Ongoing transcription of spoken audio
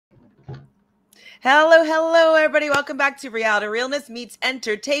Hello, hello, everybody. Welcome back to Realness meets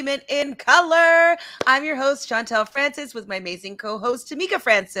Entertainment in Color. I'm your host, Chantel Francis, with my amazing co-host, Tamika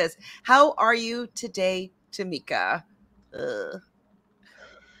Francis. How are you today, Tamika?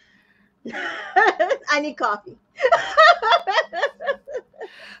 I need coffee.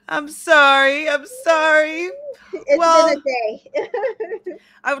 I'm sorry. It's been a day.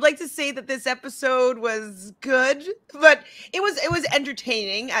 I would like to say that this episode was good, but it was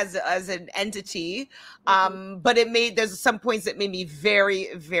entertaining as an entity. But there's some points that made me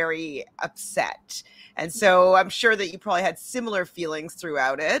very, very upset. And so I'm sure that you probably had similar feelings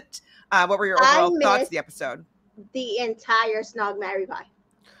throughout it. What were your overall thoughts of the episode? The entire Snog Marry Pie.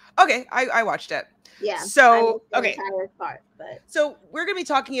 Okay, I watched it. Yeah. So okay. Entire part, but so we're going to be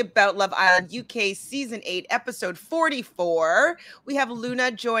talking about Love Island UK Season 8, Episode 44. We have Luna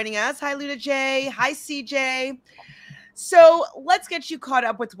joining us. Hi, Luna J. Hi, CJ. So let's get you caught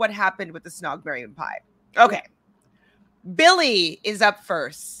up with what happened with the Snog Marry Pie. Okay. Yeah. Billy is up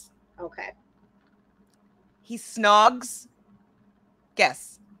first. Okay. He snogs.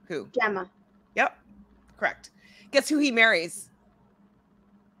 Guess who? Gemma. Yep. Correct. Guess who he marries?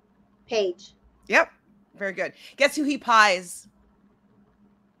 Paige. Yep. Very good. Guess who he pies?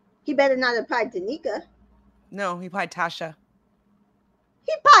 He better not have pied Danica. No, he pied Tasha.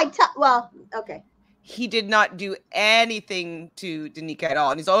 He pied okay. He did not do anything to Danica at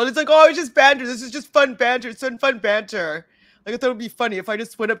all. And it's like, oh, it's just banter. This is just fun banter. It's fun banter. Like, I thought it would be funny if I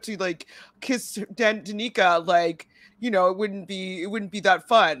just went up to, like, kiss Danica, like, you know, it wouldn't be that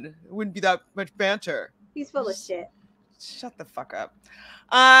fun. It wouldn't be that much banter. He's full of shit. Shut the fuck up.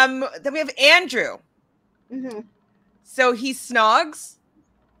 Then we have Andrew. So he snogs.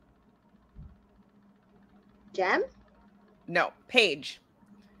 Jem? No, Paige.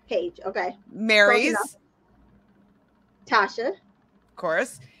 Paige, okay. Marries. Tasha. Of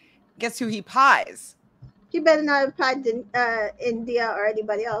course. Guess who he pies? He better not have pied India or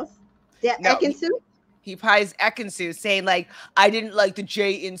anybody else. Yeah, no, Ekansu? He pies Ekansu, saying, like, I didn't like the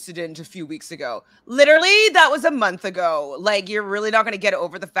Jay incident a few weeks ago. Literally, that was a month ago. Like, you're really not going to get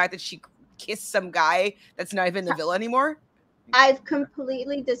over the fact that she kissed some guy that's not even in the villa anymore? I've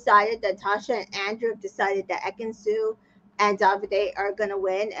completely decided that Tasha and Andrew have decided that Ekansu and Davide are going to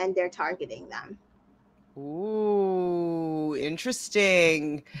win, and they're targeting them. Ooh,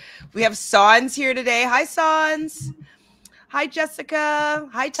 interesting. We have Sans here today. Hi, Sans. Hi, Jessica.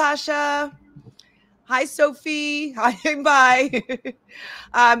 Hi, Tasha. Hi, Sophie. Hi, bye.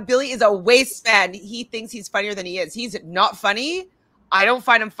 Billy is a waste man. He thinks he's funnier than he is. He's not funny. I don't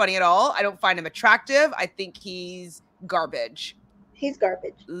find him funny at all. I don't find him attractive. I think he's garbage. He's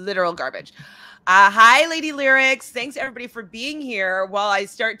garbage. Literal garbage. Hi, Lady Lyrics. Thanks, everybody, for being here while I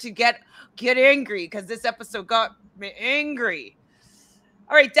start to get angry, because this episode got me angry.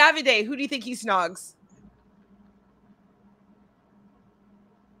 All right, Davide, who do you think he snogs?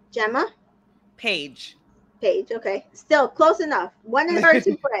 Gemma? Paige, okay. Still close enough. One of her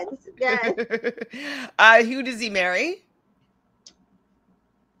two friends. Yeah. Who does he marry?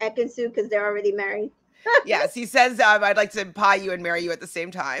 Ekansu, because they're already married. Yes, he says, I'd like to pie you and marry you at the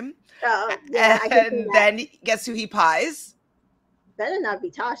same time. Oh, yeah. And then guess who he pies? Better not be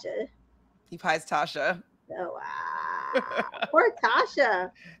Tasha. He pies Tasha. Oh, wow. Poor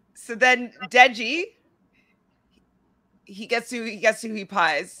Tasha. So then Deji, guess who he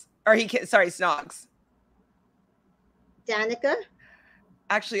pies? Or snogs. Danica?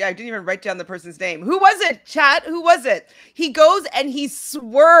 Actually, I didn't even write down the person's name. Who was it, chat? Who was it? He goes and he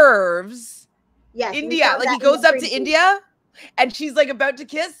swerves. Yes. India. Like, he goes up to India and she's like about to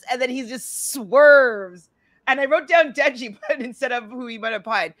kiss, and then he just swerves. And I wrote down Deji, but instead of who he might have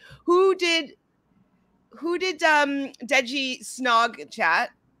pied. Who did Deji snog, chat?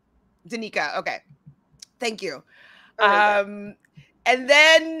 Danica. Okay. Thank you. And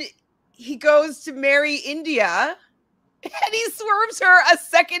then he goes to marry India, and he swerves her a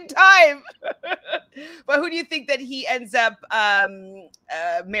second time. But who do you think that he ends up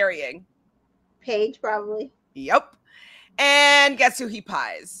marrying? Paige, probably. Yep. And guess who he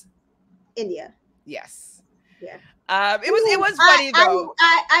pies? India. Yes. Yeah. It was funny though.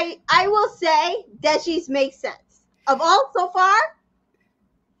 I will say Deji's makes sense. Of all so far,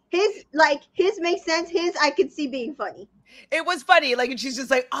 his makes sense. His I could see being funny. It was funny, like, and she's just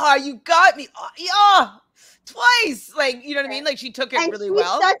like, "Oh, you got me, twice." Like, you know what I mean? Like, she took it really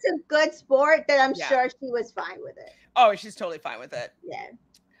well. She's such a good sport that I'm sure she was fine with it. Oh, she's totally fine with it. Yeah.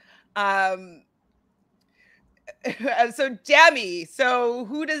 So Dammy. So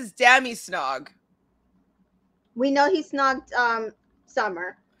who does Dammy snog? We know he snogged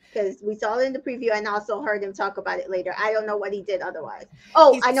Summer. because we saw it in the preview and also heard him talk about it later. I don't know what he did otherwise.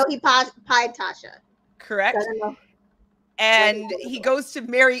 Oh, I know he pied Tasha. Correct. I don't know. And he goes to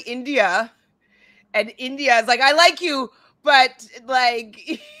marry India, and India is like, I like you, but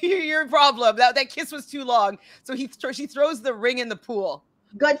like your problem. That kiss was too long. So she throws the ring in the pool.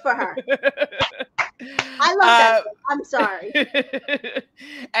 Good for her. I love that. I'm sorry.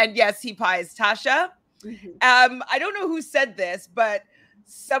 And yes, he pies Tasha. I don't know who said this, but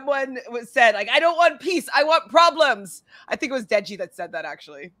someone said, like, I don't want peace, I want problems. I think it was Deji that said that,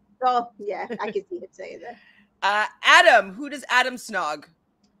 actually. Oh, yeah, I can see him saying that. Adam, who does Adam snog?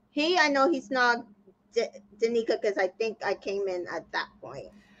 I know he snogged Danica because I think I came in at that point.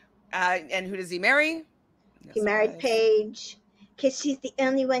 And who does he marry? He married Paige because she's the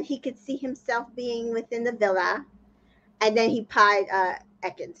only one he could see himself being within the villa. And then he pied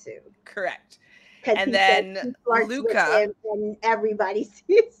Ekin-Su. Correct. And then Luca, and everybody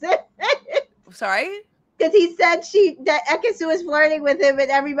sees it. Sorry? Because he said that Ekin-Su was flirting with him,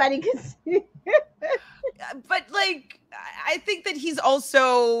 and everybody could see. But like, I think that he's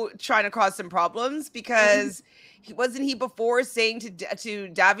also trying to cause some problems because wasn't he before saying to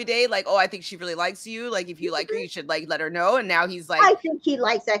Davide, like, oh, I think she really likes you. Like, if you like her, you should like let her know. And now he's like, I think he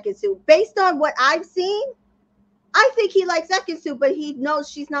likes Ekin-Su based on what I've seen. I think he likes Ekin-Su, but he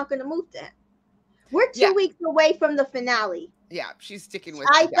knows she's not going to move to him. We're 2 weeks away from the finale. Yeah, she's sticking with.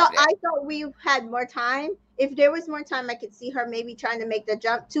 I thought we had more time. If there was more time, I could see her maybe trying to make the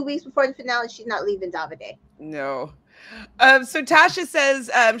jump. 2 weeks before the finale, she's not leaving Davide. No. So Tasha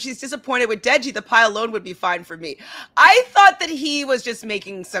says she's disappointed with Deji. The pie alone would be fine for me. I thought that he was just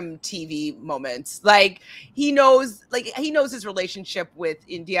making some TV moments. Like he knows his relationship with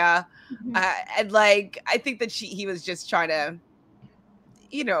India, and like I think that he was just trying to,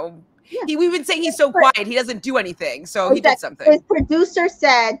 you know. Yeah. We've been saying he's so quiet. He doesn't do anything. So he did something. His producer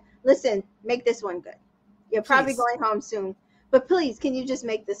said, listen, make this one good. You're probably going home soon. But please, can you just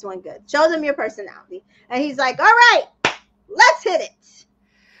make this one good? Show them your personality. And he's like, all right, let's hit it.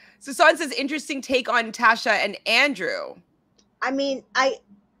 So Son says, interesting take on Tasha and Andrew. I mean,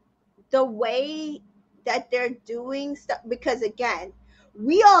 the way that they're doing stuff, because again,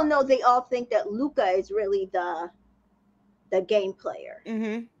 we all know they all think that Luca is really the game player.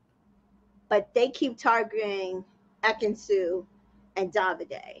 Mm-hmm. But they keep targeting Ekin-Su and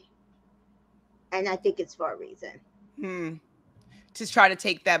Davide. And I think it's for a reason. To try to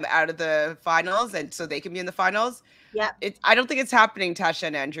take them out of the finals and so they can be in the finals? Yeah. I don't think it's happening, Tasha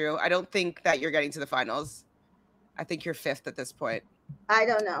and Andrew. I don't think that you're getting to the finals. I think you're 5th at this point. I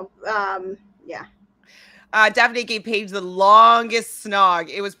don't know. Yeah. Davide gave Paige the longest snog.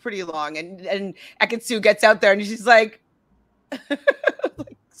 It was pretty long. And Ekin-Su gets out there and she's like...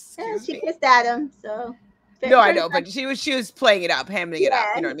 Yeah, she kissed at him, so. No, I know, but she was playing it up, hamming it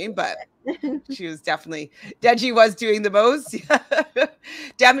up. You know what I mean? But she was definitely. Deji was doing the most.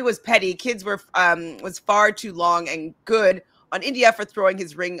 Dami was petty. Kids was far too long and good on India for throwing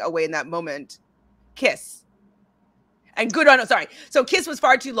his ring away in that moment. Kiss. And good on. Sorry. So Kiss was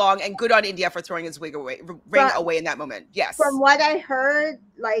far too long and good on India for throwing his ring away in that moment. Yes. From what I heard,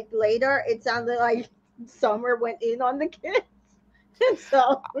 like later, it sounded like Summer went in on the kiss.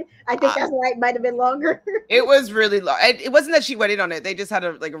 So I think that's why it might have been longer. It was really long. It wasn't that she went in on it. They just had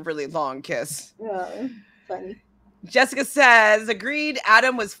a really long kiss. Oh, funny. Jessica says, agreed.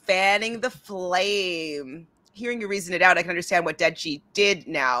 Adam was fanning the flame. Hearing you reason it out, I can understand what Deji did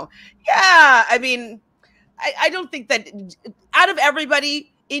now. Yeah, I mean, I don't think that out of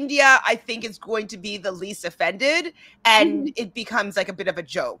everybody, India, I think is going to be the least offended, and it becomes like a bit of a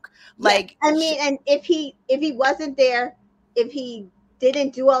joke. Like, I mean, and if he wasn't there, if he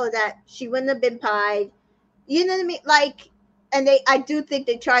didn't do all of that, she wouldn't have been pied. You know what I mean? Like, and I do think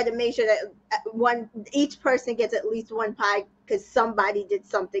they try to make sure that each person gets at least one pie because somebody did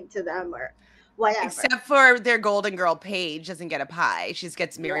something to them or whatever. Except for their golden girl, Paige, doesn't get a pie. She just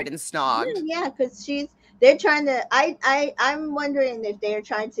gets married and snogged. Yeah, because they're trying to. I'm wondering if they're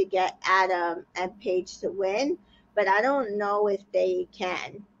trying to get Adam and Paige to win, but I don't know if they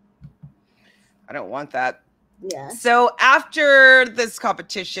can. I don't want that. Yeah. So after this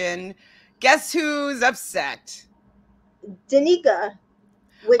competition, guess who's upset? Danica.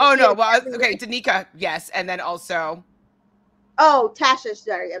 Oh no! Well, okay, Danica, yes, and then also. Oh, Tasha's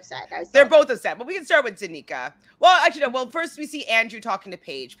very upset. They're both upset, but we can start with Danica. Well, actually, no. Well, first we see Andrew talking to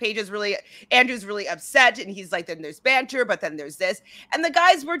Paige. Andrew's really upset, and he's like, then there's banter, but then there's this. And the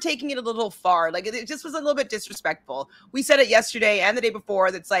guys were taking it a little far. Like, it just was a little bit disrespectful. We said it yesterday and the day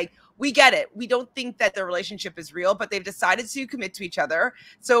before. That's like, we get it. We don't think that the relationship is real, but they've decided to commit to each other.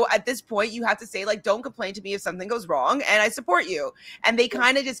 So at this point, you have to say, like, don't complain to me if something goes wrong, and I support you. And they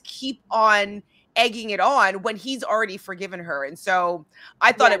kind of just keep on egging it on when he's already forgiven her. And so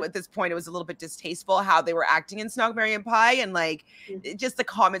I thought at this point it was a little bit distasteful how they were acting in Snog, Marry, and Pie, and like just the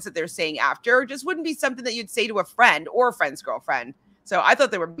comments that they're saying after just wouldn't be something that you'd say to a friend or a friend's girlfriend. So I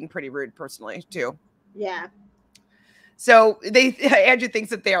thought they were being pretty rude personally too. Yeah. So Andrew thinks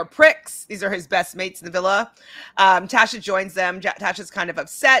that they are pricks. These are his best mates in the villa. Tasha joins them. Tasha's kind of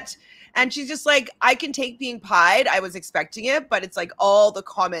upset. And she's just like, I can take being pied. I was expecting it, but it's like all the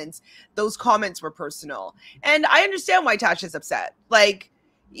comments, those comments were personal. And I understand why Tasha's upset. Like,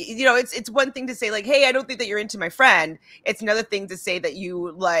 you know, it's one thing to say like, hey, I don't think that you're into my friend. It's another thing to say that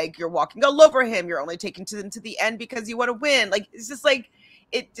you're walking all over him. You're only taking to them to the end because you want to win. Like, it's just like,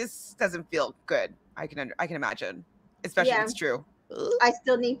 it just doesn't feel good. I can imagine, especially if it's true. I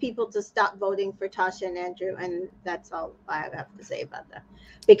still need people to stop voting for Tasha and Andrew, and that's all I have to say about that.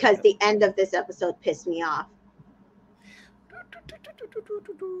 Because the end of this episode pissed me off.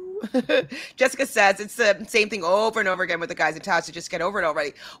 Jessica says it's the same thing over and over again with the guys and Tasha. Just get over it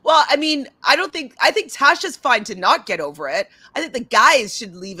already. Well, I mean, I think Tasha's fine to not get over it. I think the guys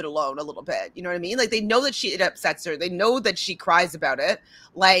should leave it alone a little bit. You know what I mean? Like, they know that it upsets her. They know that she cries about it.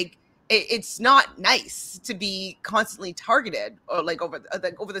 Like, it's not nice to be constantly targeted or like over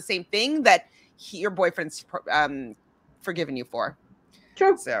the same thing that your boyfriend's forgiven you for.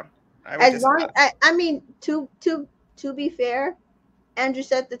 True. So I mean, to be fair, Andrew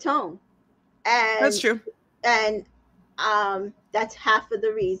set the tone, and that's true. And that's half of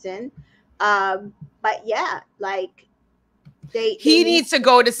the reason. But yeah, like he needs to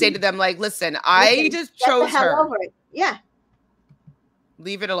go to say to them, like, listen, I just chose her. Over it. Yeah.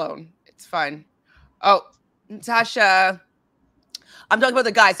 Leave it alone. It's fine. Oh, Tasha. I'm talking about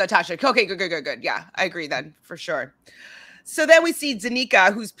the guys, not Tasha. Okay, good. Yeah, I agree then, for sure. So then we see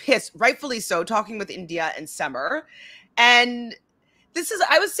Danica, who's pissed, rightfully so, talking with India and Summer. And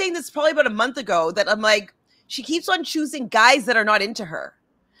I was saying this probably about a month ago, that I'm like, she keeps on choosing guys that are not into her.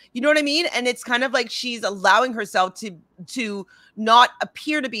 You know what I mean? And it's kind of like she's allowing herself to not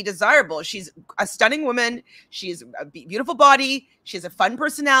appear to be desirable. She's a stunning woman. She has a beautiful body. She has a fun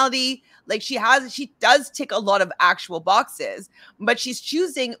personality. Like, she does tick a lot of actual boxes, but she's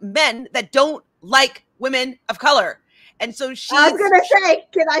choosing men that don't like women of color. And so I was going to say,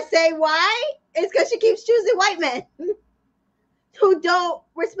 can I say why? It's because she keeps choosing white men who don't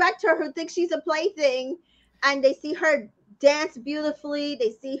respect her, who think she's a plaything, and they see her dance beautifully.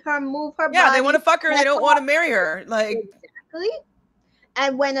 They see her move her body. Yeah, they want to fuck her. They don't want to marry her. Like, exactly.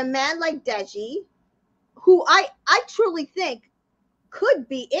 And when a man like Deji, who I truly think could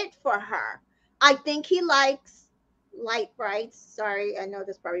be it for her, I think he likes light brights. Sorry, I know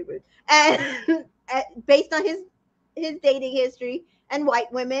that's probably rude. And based on his dating history and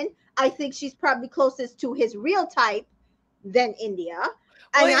white women, I think she's probably closest to his real type than India.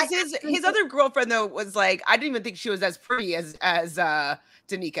 Well, his other girlfriend though was like, I didn't even think she was as pretty as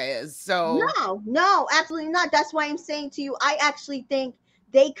Danica is. So no, absolutely not. That's why I'm saying to you, I actually think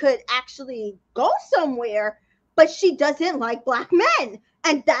they could actually go somewhere, but she doesn't like black men,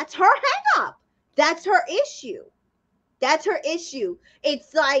 and that's her hang up. That's her issue.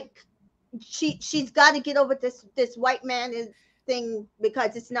 It's like she's got to get over this white man thing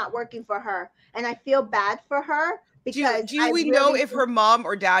because it's not working for her, and I feel bad for her. Because do we know if her mom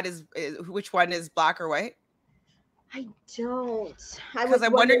or dad is which one is black or white? I don't. Because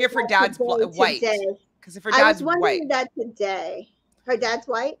I'm wondering if her dad's white. Because if her dad's I was wondering that today. Her dad's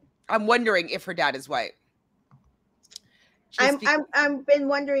white? I'm wondering if her dad is white. I've been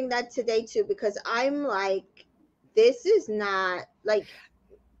wondering that today too, because I'm like, this is not like.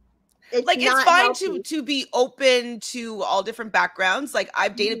 It's fine to be open to all different backgrounds. Like,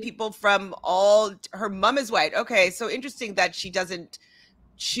 I've dated people from her mom is white. Okay, so interesting that she doesn't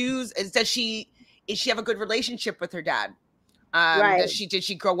choose. Does she have a good relationship with her dad? Right. Did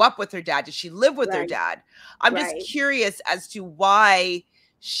she grow up with her dad? Did she live with her dad? I'm just curious as to why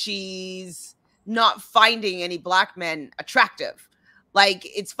she's not finding any black men attractive. Like,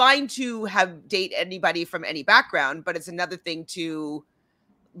 it's fine to date anybody from any background, but it's another thing to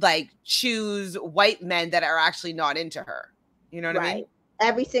like choose white men that are actually not into her. You know what I mean?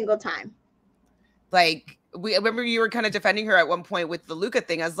 Every single time. Like, I remember you were kind of defending her at one point with the Luca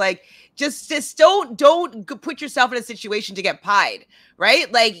thing. I was like, just don't put yourself in a situation to get pied,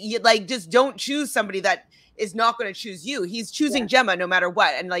 right? Like, just don't choose somebody that is not going to choose you. He's choosing Gemma no matter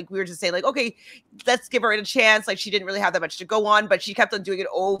what. And like, we were just saying like, okay, let's give her a chance. Like, she didn't really have that much to go on, but she kept on doing it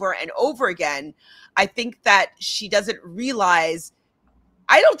over and over again. I think that she doesn't realize,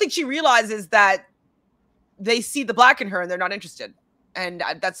 I don't think she realizes that they see the black in her and they're not interested. And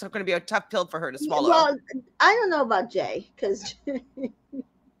that's going to be a tough pill for her to swallow. Well, I don't know about Jay, because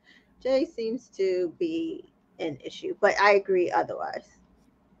Jay seems to be an issue, but I agree otherwise.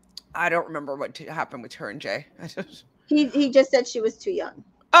 I don't remember what happened with her and Jay. He just said she was too young.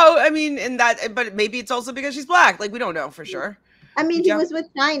 Oh, I mean, but maybe it's also because she's black. Like, we don't know for sure. I mean, he was with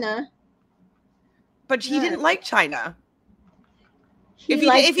China. But he didn't like China.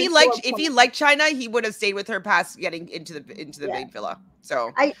 If he liked China, he would have stayed with her past getting into the maid villa.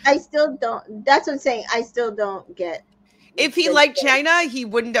 So I still don't. That's what I'm saying. I still don't get. If he liked China, he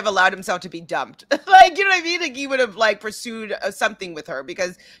wouldn't have allowed himself to be dumped. Like, you know what I mean? Like, he would have like pursued something with her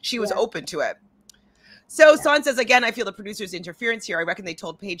because she was open to it. So Son says again, I feel the producer's interference here. I reckon they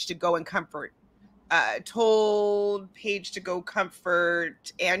told Paige to go and comfort. Told Paige to go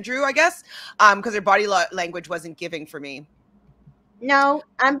comfort Andrew, I guess, because her body language wasn't giving for me. No,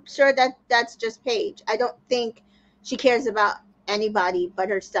 I'm sure that's just Paige. I don't think she cares about anybody but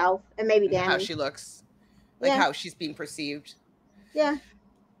herself and maybe Danny. How she looks, like how she's being perceived. Yeah.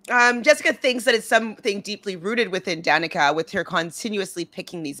 Jessica thinks that it's something deeply rooted within Danica with her continuously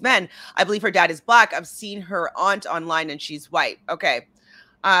picking these men. I believe her dad is black. I've seen her aunt online and she's white. Okay.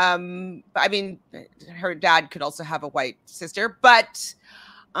 I mean, her dad could also have a white sister, but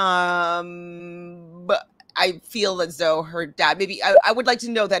I feel as though her dad, maybe I would like to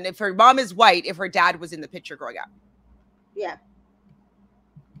know then if her mom is white, if her dad was in the picture growing up. Yeah.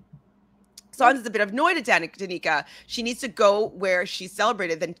 Sans is a bit annoyed at Danica. She needs to go where she's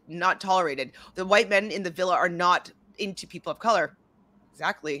celebrated than not tolerated. The white men in the villa are not into people of color.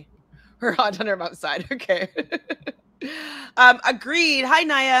 Exactly. Her aunt on her mom's side. Okay. Agreed. Hi,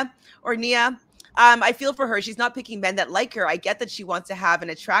 Nia or Nia. I feel for her. She's not picking men that like her. I get that she wants to have an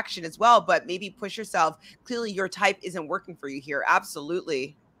attraction as well, but maybe push herself. Clearly your type isn't working for you here.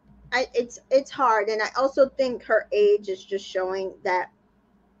 Absolutely. It's hard. And I also think her age is just showing that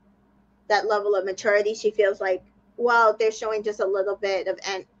level of maturity. She feels like, well, they're showing just a little bit of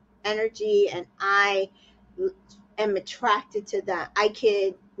energy and I am attracted to that. I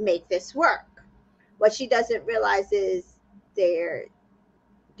could make this work. What she doesn't realize is they're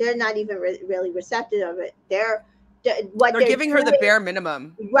not even really receptive of it. They're giving her the bare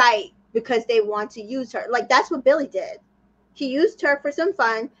minimum. Right, because they want to use her. Like, that's what Billy did. He used her for some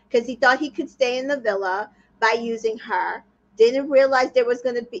fun because he thought he could stay in the villa by using her. Didn't realize there was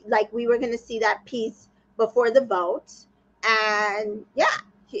going to be, like, we were going to see that piece before the vote. And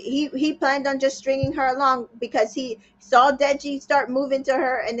he planned on just stringing her along because he saw Deji start moving to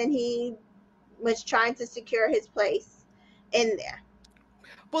her, and then he was trying to secure his place in there.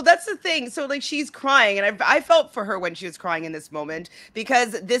 Well, that's the thing. So, like, she's crying, and I felt for her when she was crying in this moment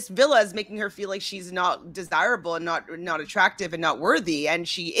because this villa is making her feel like she's not desirable and not attractive and not worthy, and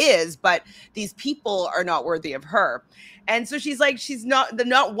she is, but these people are not worthy of her. And so she's like,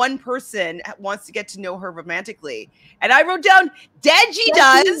 not one person wants to get to know her romantically. And I wrote down, Deji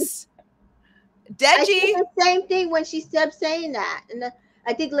does. Deji. I did the same thing when she kept saying that, and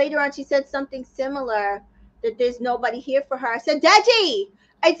I think later on she said something similar, that there's nobody here for her. I said, Deji.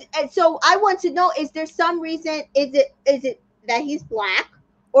 And so I want to know, is there some reason, is it that he's black,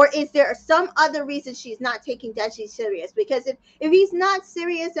 or is there some other reason she's not taking Deji serious? Because if he's not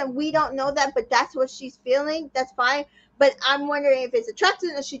serious and we don't know that, but that's what she's feeling, that's fine. But I'm wondering if it's attractive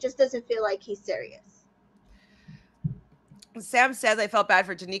or she just doesn't feel like he's serious. Sam says, I felt bad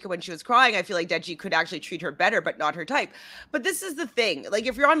for Danica when she was crying. I feel like Deji could actually treat her better, but not her type. But this is the thing. Like,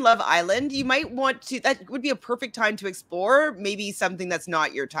 if you're on Love Island, you might want to, that would be a perfect time to explore maybe something that's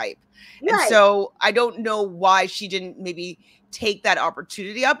not your type. Right. And so I don't know why she didn't maybe take that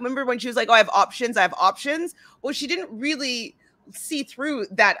opportunity up. Remember when she was like, oh, I have options. Well, she didn't really see through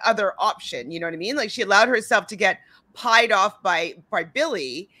that other option. You know what I mean? Like, she allowed herself to get pied off by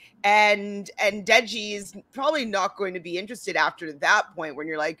Billy. And Deji is probably not going to be interested after that point when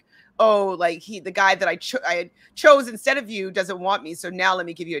you're like, oh, like the guy that I chose instead of you doesn't want me. So now let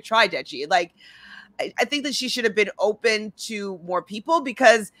me give you a try, Deji. Like, I think that she should have been open to more people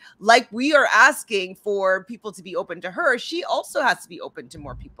because like we are asking for people to be open to her, she also has to be open to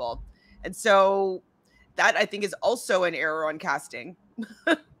more people. And so that I think is also an error on casting.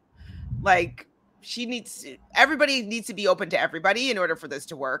 Like, everybody needs to be open to everybody in order for this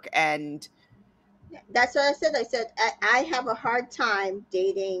to work. And That's what I said. I said I have a hard time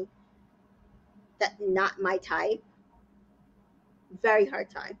dating that not my type. Very hard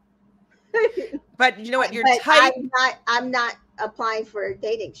time. But you know what? Your But type. I'm not applying for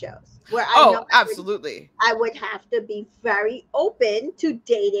dating shows where I know Oh, absolutely. I would have to be very open to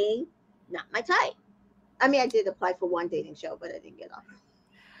dating not my type. I mean, I did apply for one dating show, but I didn't get off.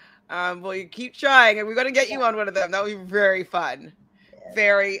 Well, you keep trying, and we're going to get you on one of them. That would be very fun.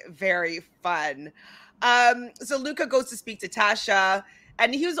 Very, very fun. So Luca goes to speak to Tasha,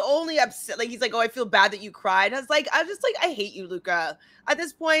 and he was only upset. Like, he's like, "Oh, I feel bad that you cried." I was just like, I hate you, Luca. At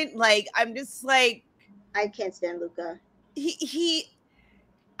this point, like, I'm just like, I can't stand Luca.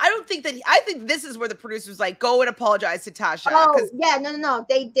 I don't think that. I think this is where the producers like go and apologize to Tasha. Oh yeah, no,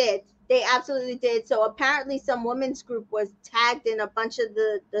 they did. They absolutely did. So apparently, some women's group was tagged in a bunch of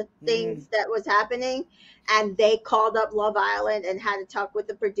the things that was happening, and they called up Love Island and had to talk with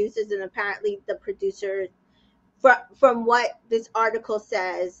the producers. And apparently, the producers, from what this article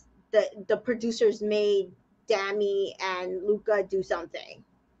says, the producers made Dami and Luca do something.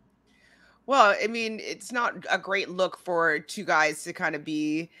 Well, I mean, it's not a great look for two guys to kind of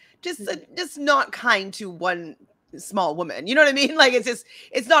be just not kind to one small woman. You know what I mean? Like,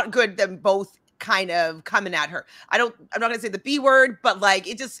 it's not good them both kind of coming at her. I'm not gonna say the B word, but like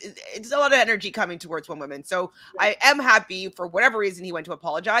it's a lot of energy coming towards one woman. So I am happy for whatever reason he went to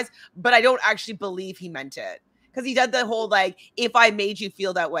apologize, but I don't actually believe he meant it. Because he did the whole like, if I made you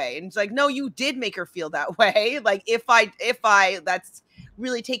feel that way. And it's like, no, you did make her feel that way. Like if I that's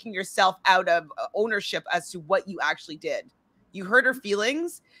really taking yourself out of ownership as to what you actually did. You hurt her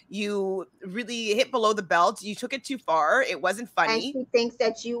feelings. You really hit below the belt. You took it too far. It wasn't funny. And she thinks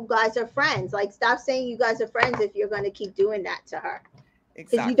that you guys are friends. Like, stop saying you guys are friends if you're going to keep doing that to her.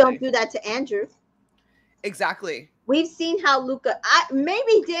 Because you don't do that to Andrew. Exactly. We've seen how Luca,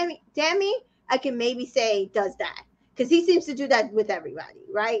 maybe Dami, I can maybe say does that. Because he seems to do that with everybody,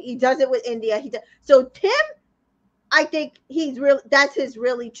 right? He does it with India. So Tim, I think that's his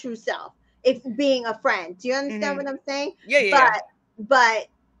really true self. If being a friend. Do you understand what I'm saying? Yeah. But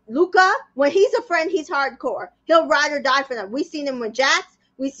Luca, when he's a friend, he's hardcore. He'll ride or die for them. We've seen him with Jax.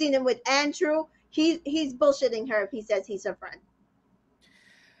 We've seen him with Andrew. He's bullshitting her if he says he's a friend.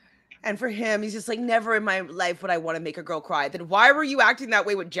 And for him, he's just like, never in my life would I want to make a girl cry. Then why were you acting that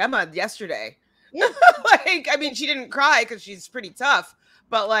way with Gemma yesterday? Yeah. Like, I mean, she didn't cry because she's pretty tough,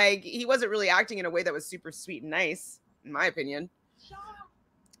 but like, he wasn't really acting in a way that was super sweet and nice, in my opinion.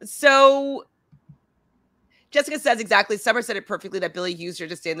 So Jessica says exactly. Summer said it perfectly that Billy used her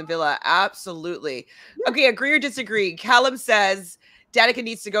to stay in the villa. Absolutely. Yeah. Okay, agree or disagree? Callum says Danica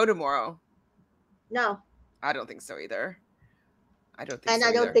needs to go tomorrow. No. I don't think so either. I don't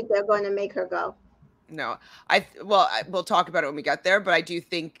think they're going to make her go. No. We'll talk about it when we get there, but I do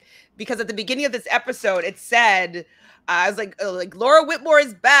think, because at the beginning of this episode, it said, I was like Laura Whitmore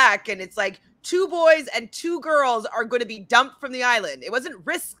is back, and it's like 2 boys and 2 girls are going to be dumped from the island. It wasn't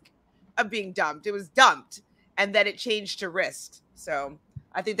risk of being dumped. It was dumped. And then it changed to risk. So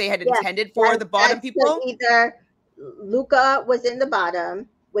I think they had intended for the bottom people. Either Luca was in the bottom,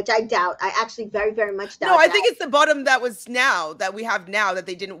 which I doubt. I actually very, very much doubt. No, I think it's the bottom that we have now that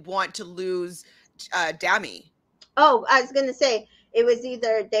they didn't want to lose Dami. Oh, I was going to say it was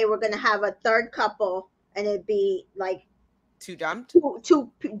either they were going to have a third couple and it'd be like 2 dumped,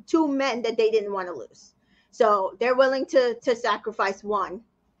 two men that they didn't want to lose. So they're willing to sacrifice one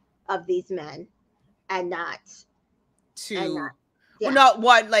of these men and not 2. Well, not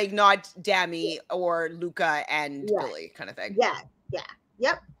one, like not Dami or Luca and Billy kind of thing. Yeah.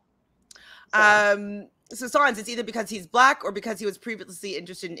 Yep. So Sans, it's either because he's black or because he was previously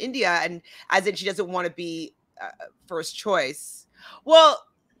interested in India, and as in she doesn't want to be first choice. Well,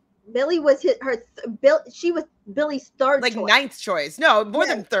 Billy was she was Billy's third, like choice. 9th choice. No, more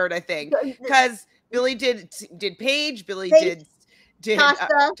than third, I think, because Billy did Paige. Billy did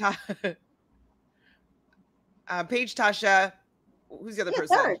Tasha. Paige, Tasha. Who's the other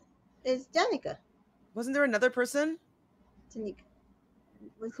person? Third is Danica. Wasn't there another person? Danica.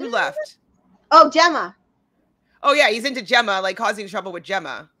 Who left? Oh, Gemma. Oh yeah, he's into Gemma, like causing trouble with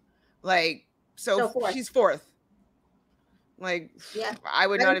Gemma. Like, so she's 4th. Like, yeah, I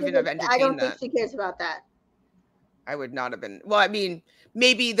would not even have entertained that. I don't think she cares about that. I would not have been. Well, I mean,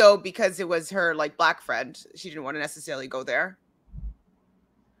 maybe though, because it was her like black friend, she didn't want to necessarily go there.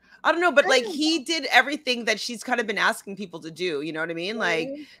 I don't know, but like he did everything that she's kind of been asking people to do. You know what I mean? Like,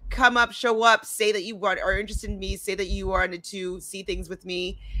 come up, show up, say that you are interested in me, say that you wanted to see things with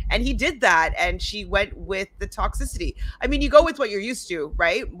me. And he did that. And she went with the toxicity. I mean, you go with what you're used to,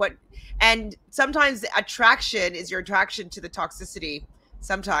 right? And sometimes attraction is your attraction to the toxicity.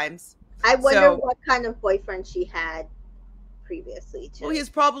 Sometimes. I wonder So, what kind of boyfriend she had previously too. well, he's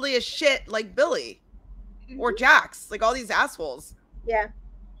probably a shit like Billy or Jax, like all these assholes. Yeah.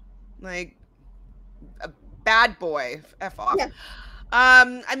 Like a bad boy. F off. Yeah.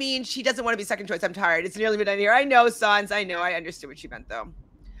 I mean, she doesn't want to be second choice. I'm tired. It's nearly midnight here. I know, Sans. I know. I understood what she meant, though.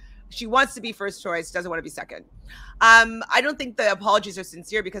 She wants to be first choice, doesn't want to be second. I don't think the apologies are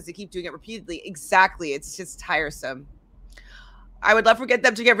sincere because they keep doing it repeatedly. Exactly. It's just tiresome. I would love for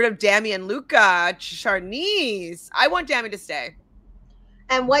them to get rid of Dami and Luca. Charnice. I want Dami to stay.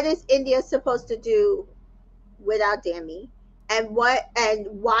 And what is India supposed to do without Dami? And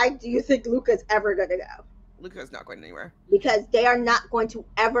why do you think Luca's ever going to go? Luca's not going anywhere. Because they are not going to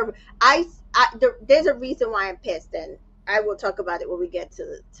ever. There's a reason why I'm pissed, and I will talk about it when we get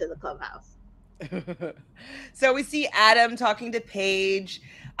to the clubhouse. So we see Adam talking to Paige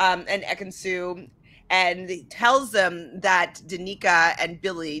and Ekansu, and he tells them that Danica and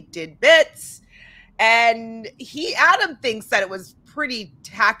Billy did bits, and Adam thinks that it was pretty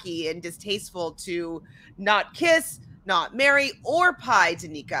tacky and distasteful to not kiss, not marry, or pie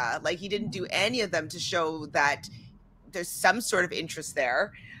Danica. Like, he didn't do any of them to show that there's some sort of interest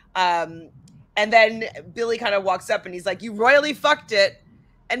there. And then Billy kind of walks up and he's like, "You royally fucked it."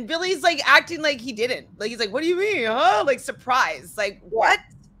 And Billy's like acting like he didn't. Like, he's like, "What do you mean? Huh?" Like, surprised. Like, what?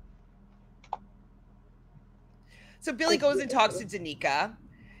 So Billy goes and talks to Danica,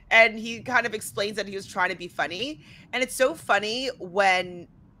 and he kind of explains that he was trying to be funny. And it's so funny when,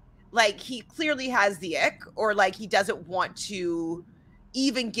 like, he clearly has the ick, or like he doesn't want to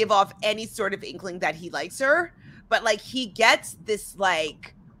even give off any sort of inkling that he likes her. But like, he gets this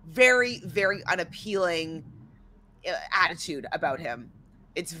like very, very unappealing attitude about him.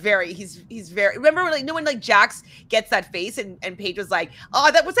 It's very, he's very, remember like, no one like Jax gets that face and Paige was like, "Oh,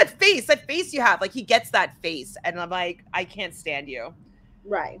 what's that face you have?" Like, he gets that face. And I'm like, I can't stand you.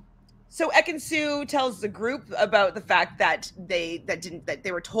 Right. So Ekansu tells the group about the fact that they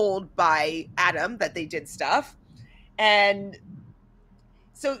were told by Adam that they did stuff. And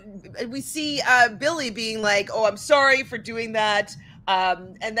so we see Billy being like, "Oh, I'm sorry for doing that."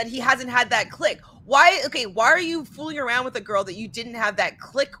 And then he hasn't had that click. Why are you fooling around with a girl that you didn't have that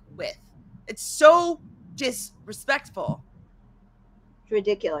click with? It's so disrespectful. It's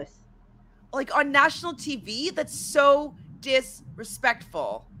ridiculous. Like, on national TV, that's so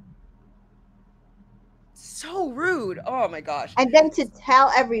disrespectful. So rude. Oh my gosh. And then to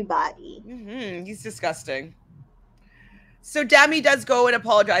tell everybody. He's disgusting. So Dami does go and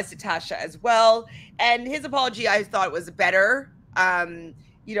apologize to Tasha as well. And his apology, I thought, was better.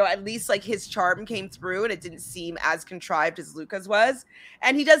 At least like his charm came through and it didn't seem as contrived as Luca's was.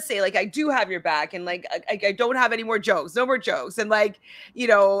 And he does say, like, "I do have your back, and like I don't have any more jokes, no more jokes." And like,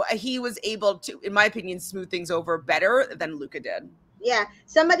 he was able to, in my opinion, smooth things over better than Luca did. Yeah.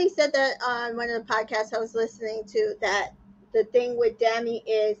 Somebody said that on one of the podcasts I was listening to, that the thing with Dami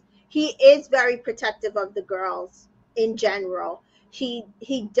is he is very protective of the girls in general. He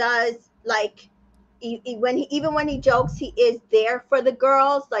does, like, even when he jokes, he is there for the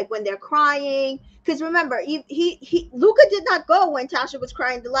girls, like when they're crying. Because remember, Luca did not go when Tasha was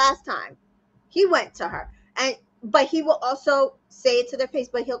crying the last time. He went to her, but he will also say it to their face,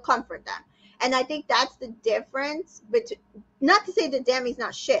 but he'll comfort them. And I think that's the difference. Not to say that Dami's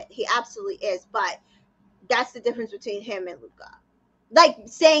not shit, he absolutely is, but that's the difference between him and Luca. Like,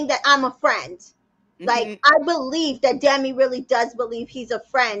 saying that I'm a friend. Like, I believe that Dami really does believe he's a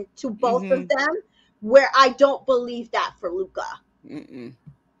friend to both of them, where I don't believe that for Luca.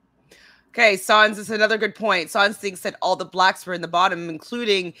 Okay, Sans is another good point. Sans thinks that all the blacks were in the bottom,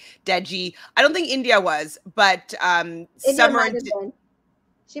 including Deji. I don't think India was, but Summer might have been.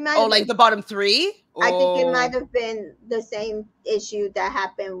 She might. Oh, like the bottom three? I think it might have been the same issue that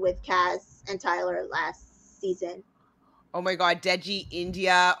happened with Kaz and Tyler last season. Oh my God, Deji,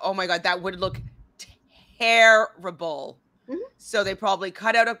 India. Oh my God, that would look terrible. So they probably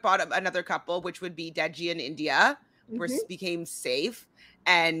cut out another couple, which would be Deji and India, which became safe,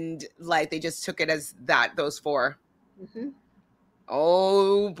 and like they just took it as those four.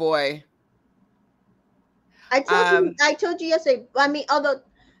 Oh boy. I told you yesterday. I mean, although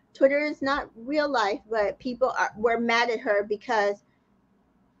Twitter is not real life, but people were mad at her because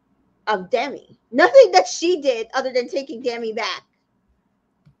of Demi. Nothing that she did other than taking Demi back.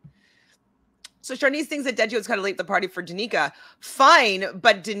 So Charnice thinks that Deji was kind of late to the party for Danica. Fine,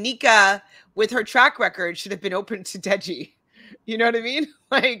 but Danica, with her track record, should have been open to Deji. You know what I mean?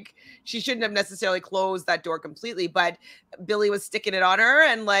 Like, she shouldn't have necessarily closed that door completely, but Billy was sticking it on her,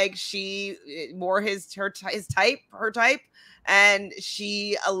 and like she more her type, and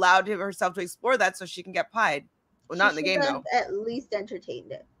she allowed herself to explore that so she can get pied. Well, not in the game though. At least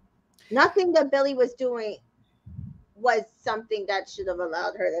entertained it. Nothing that Billy was doing was something that should have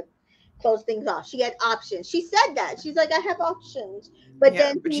allowed her to close things off. She had options. She said that. She's like, I have options. But Yeah,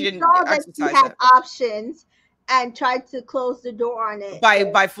 then but she he didn't saw that she exercise had it options and tried to close the door on it.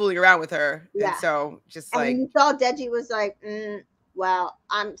 by fooling around with her, and Yeah. so just And like you saw Deji was like, well,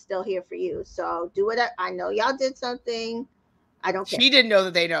 I'm still here for you. So do whatever. I know y'all did something. I don't care. she didn't know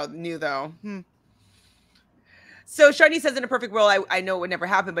that they knew though. So Sharni says, in a perfect world, I know it would never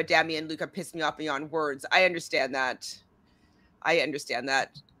happen, but Dami and Luca pissed me off beyond words. I understand that.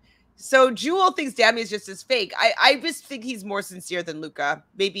 So Jewel thinks Dami is just as fake. I just think he's more sincere than Luca.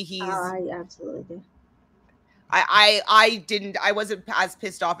 Maybe he's. I absolutely do. I wasn't as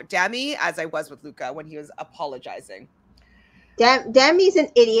pissed off at Dami as I was with Luca when he was apologizing. Dami's an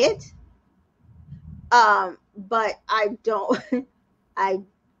idiot. But I don't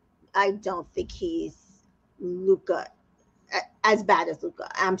I don't think he's Luca as bad as Luca.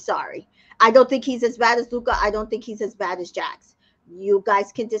 I'm sorry. I don't think he's as bad as Luca. I don't think he's as bad as Jax. You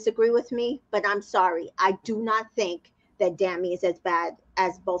guys can disagree with me, but I'm sorry. I do not think that Dami is as bad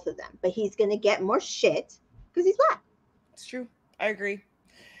as both of them. But he's gonna get more shit because he's black. It's true. I agree.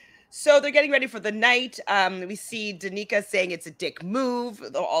 So they're getting ready for the night. We see Danica saying it's a dick move,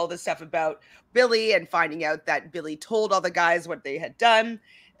 all the stuff about Billy and finding out that Billy told all the guys what they had done.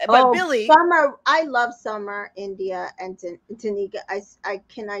 But Billy, Summer, I love Summer, India, and Danica.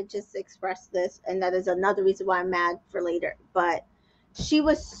 I just express this, and that is another reason why I'm mad for later. But she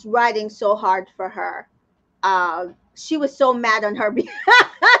was riding so hard for her. She was so mad on her behalf,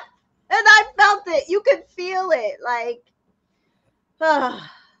 and I felt it. You could feel it, like.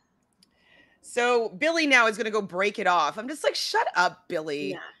 So Billy now is going to go break it off. I'm just like, shut up,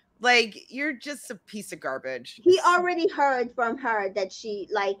 Billy. Nah. Like, you're just a piece of garbage. He already heard from her that she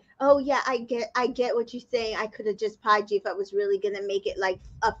like, oh yeah, I get what you're saying. I could have just pied you if I was really going to make it like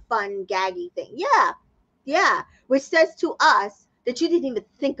a fun gaggy thing. Yeah. Which says to us that you didn't even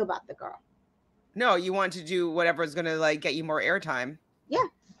think about the girl. No, you want to do whatever is going to like get you more airtime. Yeah.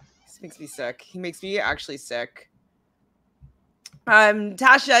 This makes me sick. He makes me actually sick.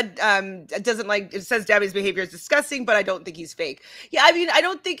 Tasha doesn't like, it says Dami's behavior is disgusting, but I don't think he's fake. Yeah, I mean, I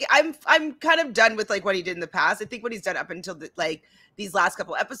don't think I'm kind of done with like what he did in the past. I think what he's done up until like these last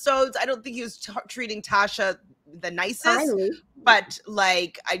couple episodes, I don't think he was treating Tasha the nicest. Finally. But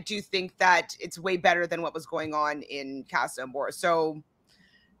like I do think that it's way better than what was going on in Casa Amor. So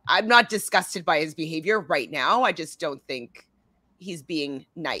I'm not disgusted by his behavior right now. I just don't think he's being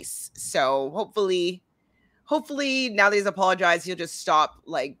nice. So hopefully now that he's apologized, he'll just stop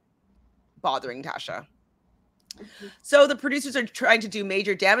like bothering Tasha. Mm-hmm. So the producers are trying to do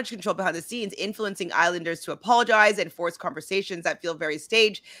major damage control behind the scenes, influencing Islanders to apologize and force conversations that feel very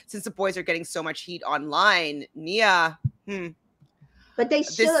staged since the boys are getting so much heat online. Nia. But they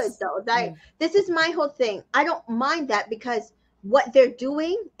should, though. This is my whole thing. I don't mind that because what they're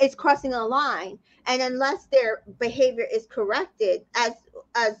doing is crossing a line. And unless their behavior is corrected, as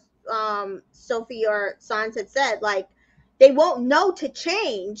Sophie or Sans had said, like they won't know to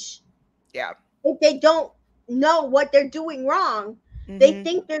change. Yeah. If they don't know what they're doing wrong, they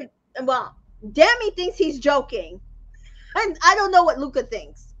think Dami thinks he's joking. And I don't know what Luca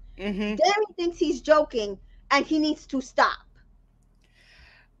thinks. Dami thinks he's joking and he needs to stop.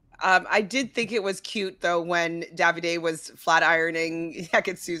 I did think it was cute though when Davide was flat ironing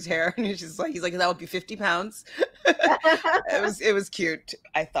Hekatsu's hair, and he's like, that would be 50 pounds. It was cute.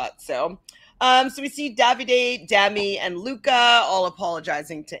 I thought so. So we see Davide, Dami, and Luca all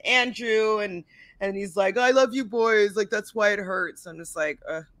apologizing to Andrew, and he's like, I love you boys. Like that's why it hurts. I'm just like,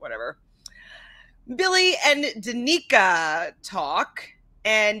 whatever. Billy and Danica talk,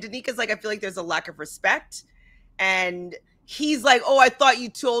 and Danica's like, I feel like there's a lack of respect, and he's like, oh, I thought you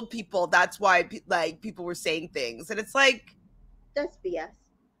told people. That's why like people were saying things. And it's like, that's BS.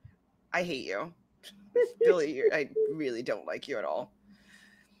 I hate you. Billy, I really don't like you at all.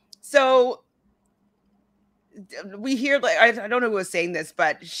 So we hear, like, I don't know who was saying this,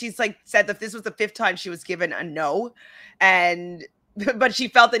 but she's like said that this was the 5th time she was given a no. But she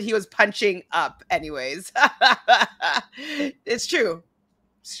felt that he was punching up anyways. It's true.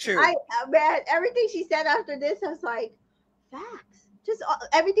 It's true. Man, everything she said after this, I was like, facts. Just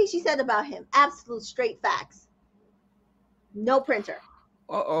everything she said about him. Absolute straight facts. No printer.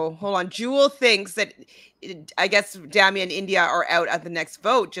 Uh-oh. Hold on. Jewel thinks that, I guess, Dami and India are out at the next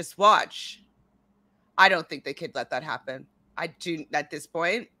vote. Just watch. I don't think they could let that happen. I do at this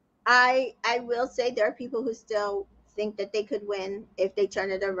point. I will say there are people who still think that they could win if they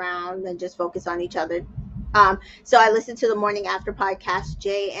turn it around and just focus on each other. So I listened to the Morning After podcast.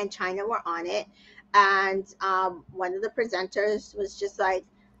 Jay and China were on it. And one of the presenters was just like,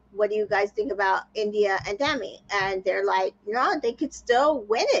 what do you guys think about India and Dami? And they're like, no, they could still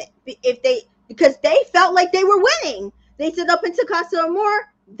win it because they felt like they were winning. They said up until Casa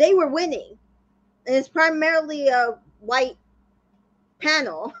Amor, they were winning. And it's primarily a white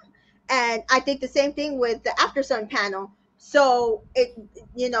panel. And I think the same thing with the After Sun panel. So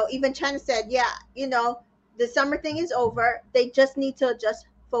even China said, yeah, the summer thing is over. They just need to just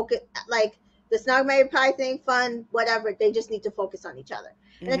focus, like the Snog Mary Pie thing, fun, whatever. They just need to focus on each other.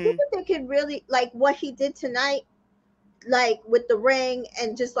 And I think that they could really, like what he did tonight, like with the ring,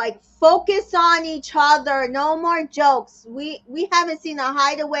 and just like focus on each other. No more jokes. We haven't seen a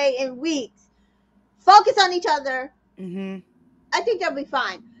hideaway in weeks. Focus on each other. I think that'll be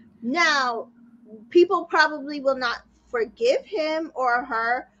fine. Now, people probably will not forgive him or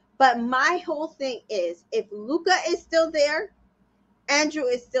her, but my whole thing is, if Luca is still there, Andrew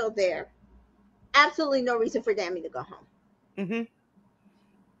is still there, absolutely no reason for Dami to go home.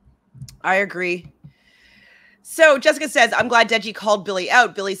 I agree. So Jessica says, I'm glad Deji called Billy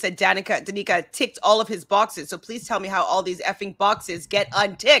out. Billy said Danica ticked all of his boxes. So please tell me how all these effing boxes get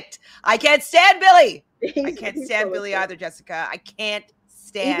unticked. I can't stand Billy. I can't stand Billy either, Jessica. I can't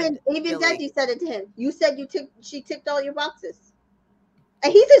stand Even Deji said it to him. You said she ticked all your boxes.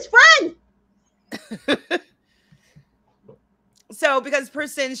 And he's his friend. So because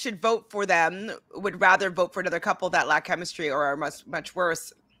persons should vote for them, would rather vote for another couple that lack chemistry or are much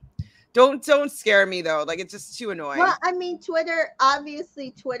worse. Don't scare me though. Like, it's just too annoying. Well, I mean, Twitter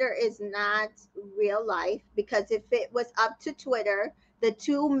is not real life, because if it was up to Twitter, the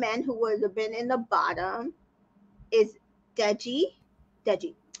two men who would have been in the bottom is Dami,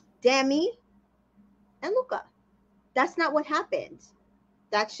 and Luca. That's not what happened.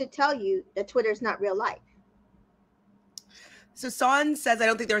 That should tell you that Twitter is not real life. So Son says, I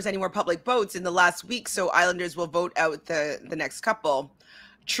don't think there was any more public votes in the last week, so Islanders will vote out the next couple.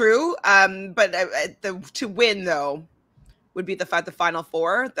 True, but to win though would be the final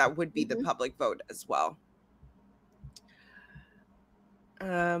four. That would be the public vote as well.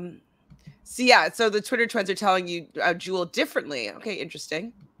 So the Twitter trends are telling you Jewel differently. Okay,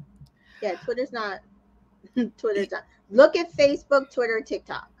 interesting. Yeah, Twitter's not. Look at Facebook, Twitter,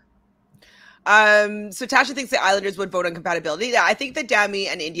 TikTok. So Tasha thinks the Islanders would vote on compatibility. Yeah, I think that Dami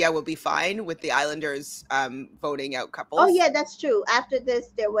and India will be fine with the Islanders voting out couples. Oh yeah, that's true. After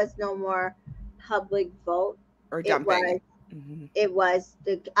this, there was no more public vote or dumping. It was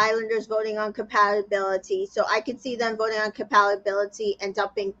the Islanders voting on compatibility. So I could see them voting on compatibility and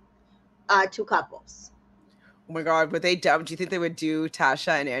dumping two couples. Oh my God, would they dump? Do you think they would do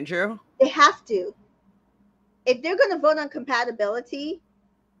Tasha and Andrew? They have to. If they're going to vote on compatibility,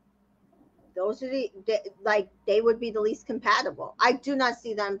 those are they would be the least compatible. I do not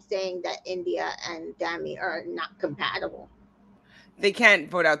see them saying that India and Dami are not compatible. They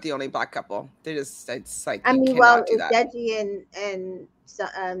can't vote out the only black couple. They just, it's like, I mean, well, it's Deji and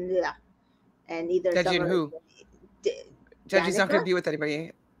either Deji and who? Deji's not going to be with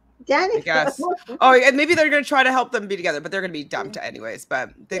anybody. Danica. I guess. Oh, and maybe they're going to try to help them be together, but they're going to be dumped anyways.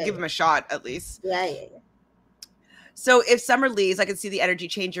 But they give them a shot at least. Yeah. So if Summer leaves, I can see the energy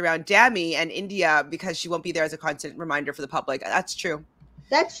change around Dami and India because she won't be there as a constant reminder for the public. That's true.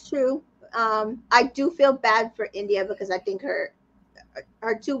 That's true. I do feel bad for India because I think her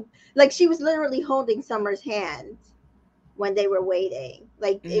two, like, she was literally holding Summer's hand when they were waiting,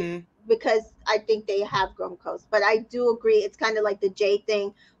 like because I think they have grown close. But I do agree, it's kind of like the Jay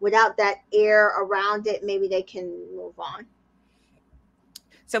thing. Without that air around it, maybe they can move on.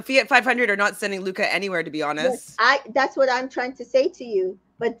 So Fiat 500 are not sending Luca anywhere, to be honest. Yes, that's what I'm trying to say to you.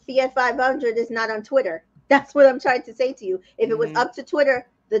 But Fiat 500 is not on Twitter. That's what I'm trying to say to you. If it was up to Twitter,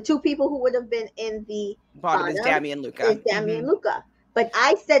 the two people who would have been in the bottom is Dami and Luca. And Luca. But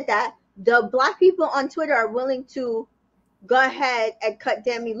I said that the black people on Twitter are willing to go ahead and cut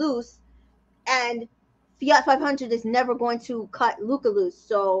Dami loose, and Fiat 500 is never going to cut Luca loose.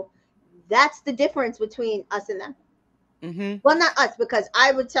 So that's the difference between us and them. Well, not us, because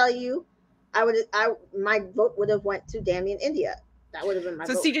I would tell you, my vote would have went to Dami and India. That would have been my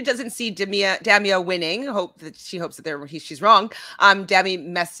vote. So CJ doesn't see Damia winning. She hopes that she's wrong. Dami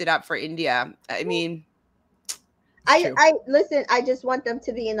messed it up for India. I mean, I listen. I just want them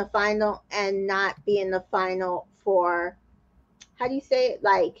to be in the final and not be in the final for, how do you say it?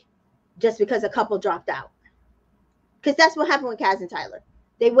 Like, just because a couple dropped out. Because that's what happened with Kaz and Tyler.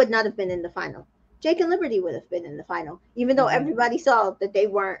 They would not have been in the final. Jake and Liberty would have been in the final, even though everybody saw that they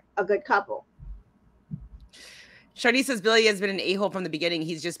weren't a good couple. Shardy says Billy has been an a-hole from the beginning.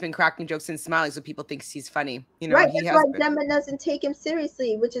 He's just been cracking jokes and smiling, so people think he's funny. Right, that's why Gemma doesn't take him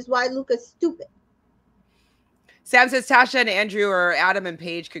seriously, which is why Luca's stupid. Sam says Tasha and Andrew or Adam and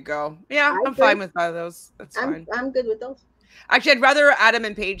Paige could go. Yeah, I'm fine with those. That's fine. I'm good with those. Actually, I'd rather Adam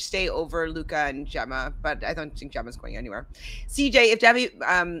and Paige stay over Luca and Gemma, but I don't think Gemma's going anywhere. CJ, if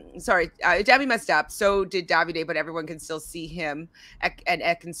Davy messed up, so did Davide, but everyone can still see him and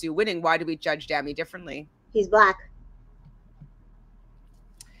Ekansu winning. Why do we judge Dami differently? He's black.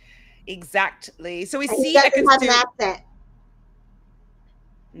 Exactly. So we and see he doesn't Ekansu. have an accent.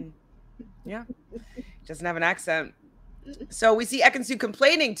 Yeah, doesn't have an accent. So we see Ekansu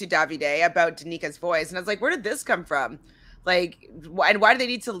complaining to Davide about Danika's voice, and I was like, where did this come from? Like, and why do they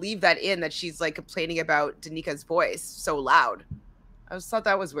need to leave that in, that she's like complaining about Danika's voice so loud? I just thought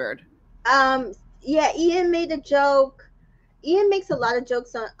that was weird. Yeah, Ian made a joke. Ian makes a lot of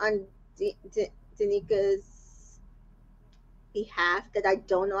jokes on Danika's behalf that I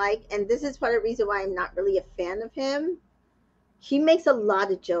don't like, and this is part of the reason why I'm not really a fan of him. He makes a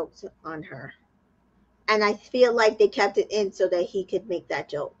lot of jokes on her, and I feel like they kept it in so that he could make that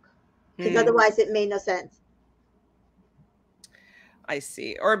joke, because otherwise it made no sense. I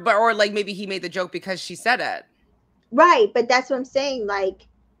see. Or like maybe he made the joke because she said it. Right, but that's what I'm saying. Like,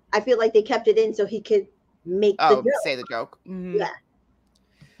 I feel like they kept it in so he could make the joke. Say the joke. Yeah.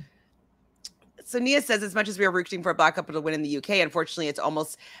 So Nia says, as much as we are rooting for a black couple to win in the UK, unfortunately, it's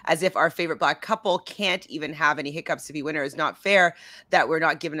almost as if our favorite black couple can't even have any hiccups to be winners. Not fair that we're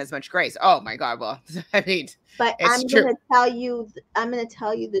not given as much grace. Oh my God. Well, I mean, but I'm going to tell you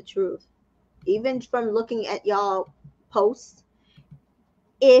the truth. Even from looking at y'all posts,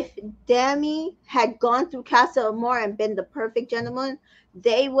 if Dami had gone through Casa Amor and been the perfect gentleman,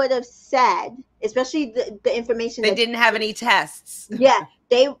 they would have said, especially the information they didn't have any tests. Yeah,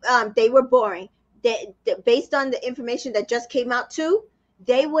 they were boring. They based on the information that just came out too,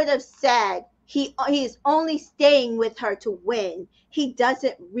 they would have said he's only staying with her to win. He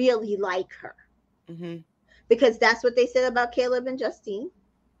doesn't really like her, because that's what they said about Caleb and Justine.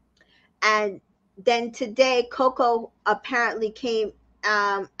 And then today, Coco apparently came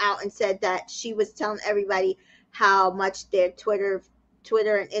out and said that she was telling everybody how much their Twitter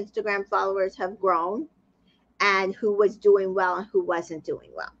and Instagram followers have grown, and who was doing well and who wasn't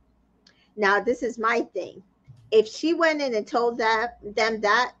doing well. Now, this is my thing. If she went in and told them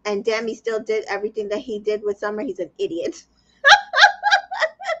that, and Dami still did everything that he did with Summer, he's an idiot.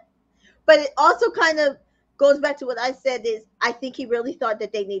 But it also kind of goes back to what I said, is I think he really thought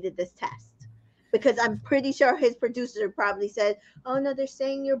that they needed this test. Because I'm pretty sure his producer probably said, oh no, they're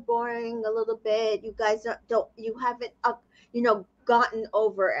saying you're boring a little bit. You guys you haven't gotten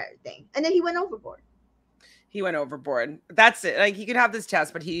over everything. And then he went overboard. He went overboard. That's it. Like, he could have this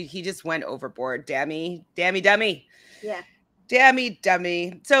test, but he just went overboard. Dammy. Yeah.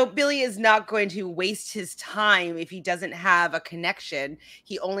 Dammy. So Billy is not going to waste his time if he doesn't have a connection.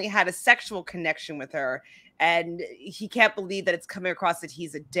 He only had a sexual connection with her, and he can't believe that it's coming across that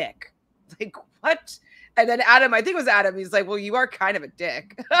he's a dick. Like, what? And then Adam, I think it was Adam, he's like, well, you are kind of a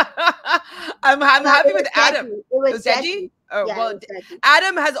dick. I'm happy with Adam. It was Deji? Oh, yeah, well,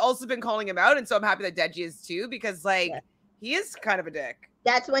 Adam has also been calling him out, and so I'm happy that Deji is too, because he is kind of a dick.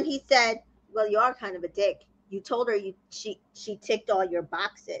 That's when he said, well, you are kind of a dick. You told her she ticked all your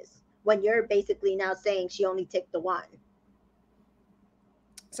boxes, when you're basically now saying she only ticked the one.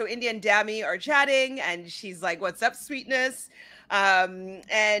 So India and Dami are chatting, and she's like, what's up, sweetness?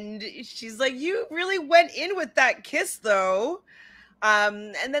 And she's like, you really went in with that kiss though.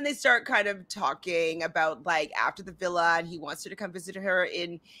 And then they start kind of talking about like after the villa, and he wants her to come visit her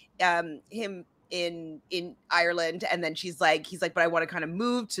in Ireland. And then he's like, but I want to kind of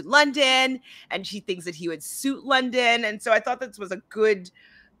move to London, and she thinks that he would suit London. And so I thought this was a good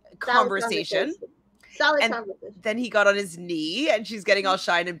conversation. Solid and conversation. Then he got on his knee, and she's getting all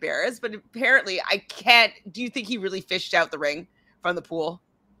shy and embarrassed. But apparently, I can't. Do you think he really fished out the ring from the pool?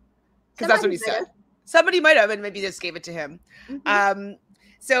 Because that's what he said. Somebody might have, and maybe just gave it to him.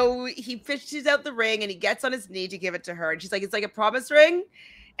 So he fishes out the ring, and he gets on his knee to give it to her. And she's like, it's like a promise ring.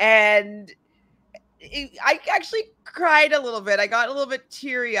 And I actually cried a little bit. I got a little bit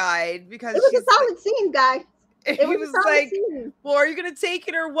teary-eyed because it was a solid scene, guy. He was like, scene. Well, are you going to take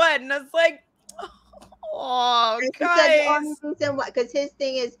it or what? And I was like, oh, guys. Because his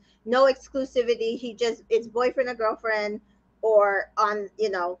thing is no exclusivity. It's boyfriend or girlfriend, or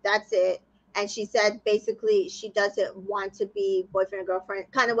that's it. And she said basically she doesn't want to be boyfriend or girlfriend,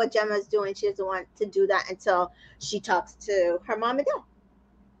 kind of what Gemma's doing. She doesn't want to do that until she talks to her mom and dad.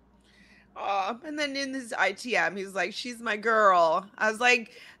 Oh, and then in his ITM, he's like, she's my girl. I was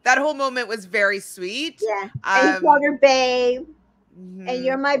like, that whole moment was very sweet. Yeah. And he called her babe. And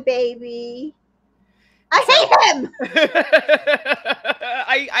you're my baby. I hate him.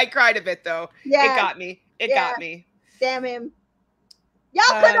 I cried a bit though. Yeah. It got me. It Yeah. got me. Damn him.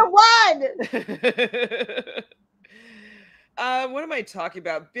 Y'all could have won. What am I talking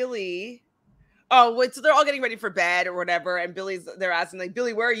about? Billy. Oh, wait, so they're all getting ready for bed or whatever, and they're asking, like,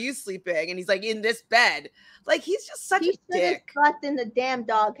 Billy, where are you sleeping? And he's like, in this bed. Like, he's just such a dick. He slept in the damn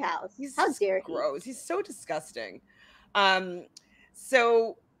doghouse. How dare he? Gross. He's so disgusting.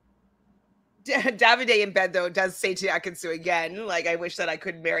 So Davide in bed, though, does say to Ekansu again, like, I wish that I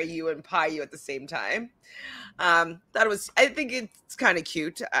could marry you and pie you at the same time. I think it's kind of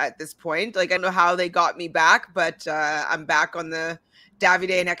cute at this point. Like, I don't know how they got me back, but I'm back on the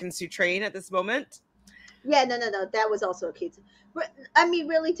Davide and Ekansu train at this moment. Yeah, no. That was also cute. But I mean,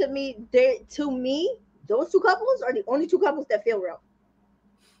 really, to me, those two couples are the only two couples that feel real.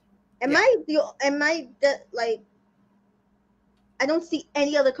 I don't see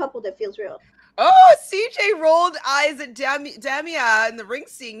any other couple that feels real. Oh, CJ rolled eyes at Damia in the ring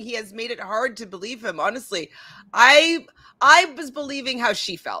scene. He has made it hard to believe him. Honestly, I was believing how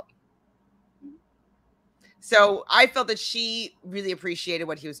she felt. So I felt that she really appreciated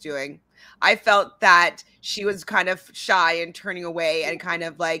what he was doing. I felt that she was kind of shy and turning away and kind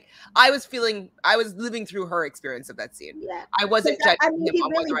of like, I was living through her experience of that scene. Yeah. I wasn't judging him he on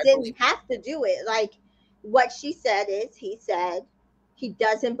really whether didn't have to do it. Like, what she said is, he said he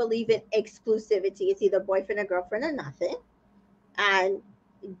doesn't believe in exclusivity. It's either boyfriend or girlfriend or nothing.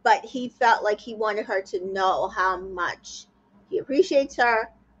 But he felt like he wanted her to know how much he appreciates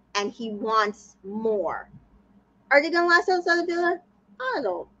her and he wants more. Are they going to last outside the villa? I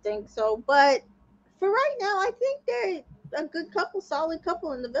don't think so. But for right now, I think they're a good couple, solid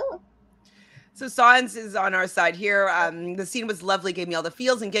couple in the villa. So Sans is on our side here. The scene was lovely, gave me all the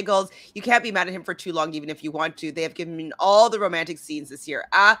feels and giggles. You can't be mad at him for too long, even if you want to. They have given me all the romantic scenes this year.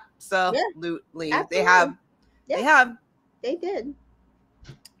 Absolutely. Yeah, They have. Yeah, they have. They did.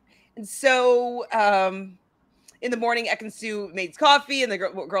 And so in the morning, Ekansu makes coffee, and the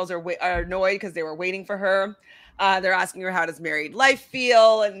girls are annoyed because they were waiting for her. They're asking her, how does married life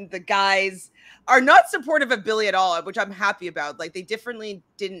feel? And the guys are not supportive of Billy at all, which I'm happy about. Like, they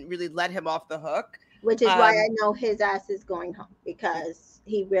didn't really let him off the hook. Which is why I know his ass is going home, because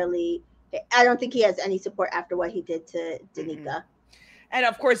I don't think he has any support after what he did to Danica. Mm-hmm. And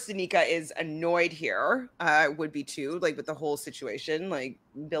of course, Danica is annoyed here. Would be too, like, with the whole situation. Like,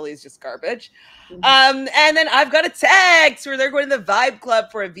 Billy's just garbage. Mm-hmm. And then I've got a text where they're going to the Vibe Club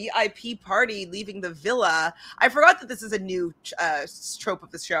for a VIP party, leaving the villa. I forgot that this is a new trope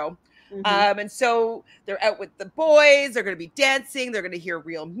of the show. Mm-hmm. And so they're out with the boys. They're going to be dancing. They're going to hear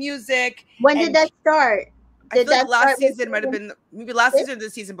real music. When did that start? I feel like last season might have been maybe last season or the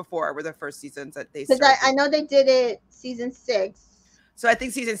season before were the first seasons that they started. Because I know they did it season 6. So I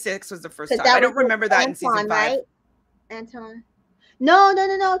think season 6 was the first time. I don't remember that in season 5. Right? Anton. No.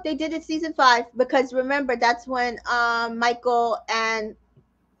 They did it season 5 because remember that's when Michael and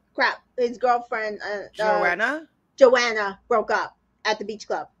his girlfriend Joanna broke up at the beach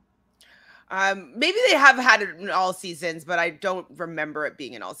club. Maybe they have had it in all seasons, but I don't remember it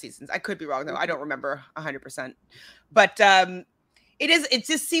being in all seasons. I could be wrong though. I don't remember 100%. But it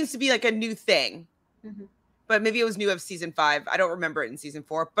just seems to be like a new thing. Mm-hmm. But maybe it was new of season 5. I don't remember it in season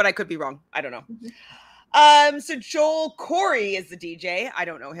 4, but I could be wrong. I don't know. Mm-hmm. So Joel Corey is the DJ. I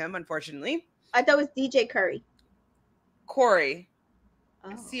don't know him, unfortunately. I thought it was DJ Curry. Corey.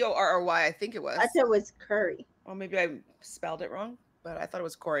 Corry, I think it was. I thought it was Curry. Well, maybe I spelled it wrong, but I thought it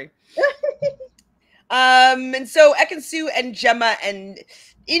was Corey. And so Ekansu and Gemma and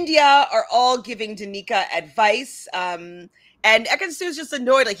India are all giving Danica advice. And Ekansu is just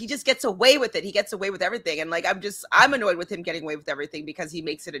annoyed. Like, he just gets away with it. He gets away with everything. And like, I'm annoyed with him getting away with everything because he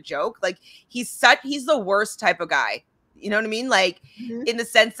makes it a joke. Like, he's the worst type of guy. You know what I mean? Like, mm-hmm. in the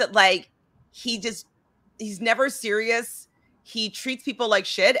sense that like, he's never serious. He treats people like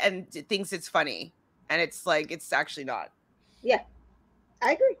shit and thinks it's funny. And it's like, it's actually not. Yeah,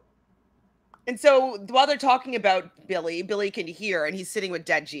 I agree. And so while they're talking about Billy can hear, and he's sitting with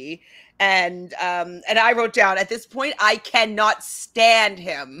Deji. And I wrote down, at this point, I cannot stand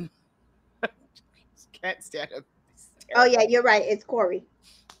him. Can't stand him. Oh, yeah, you're right. It's Corey.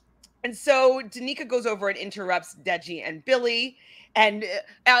 And so Danica goes over and interrupts Deji and Billy. And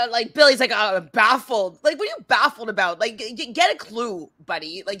like, Billy's like, baffled. Like, what are you baffled about? Like, get a clue,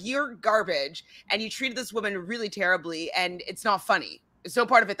 buddy. Like, you're garbage. And you treated this woman really terribly. And it's not funny. There's no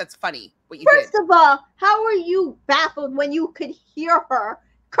part of it that's funny. What you First of all, how are you baffled when you could hear her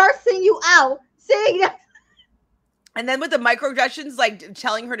cursing you out, saying that? And then with the microaggressions, like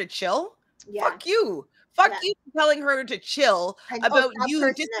telling her to chill. Yeah. Fuck you. Fuck you telling her to chill about you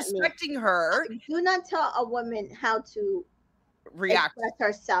disrespecting her. Do not tell a woman how to react express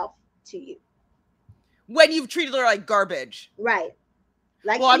herself to you. when you've treated her like garbage. Right.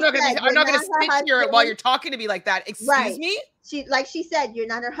 Like well, I'm not said, gonna sit here while you're talking to me like that. Excuse me? She said, you're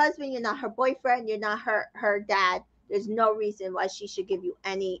not her husband, you're not her boyfriend, you're not her dad. There's no reason why she should give you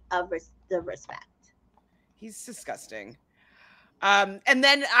any of the respect. He's disgusting. And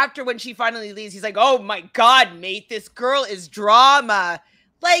then after when she finally leaves, he's like, oh my God, mate, this girl is drama.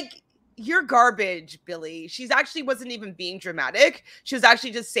 Like, you're garbage, Billy. She's actually wasn't even being dramatic. She was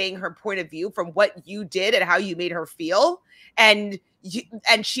actually just saying her point of view from what you did and how you made her feel. And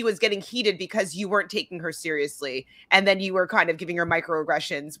she was getting heated because you weren't taking her seriously. And then you were kind of giving her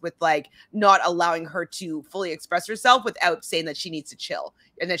microaggressions with like not allowing her to fully express herself without saying that she needs to chill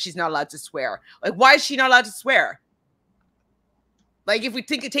and that she's not allowed to swear. Like, why is she not allowed to swear? Like, if we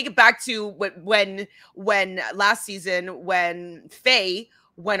take it back to when last season, when Faye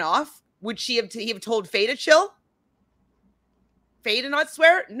went off, would she have told Faye to chill? Faye to not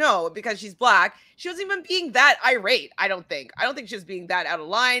swear? No, because she's black. She wasn't even being that irate, I don't think. I don't think she was being that out of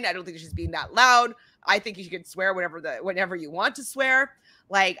line. I don't think she's being that loud. I think you could swear whenever you want to swear.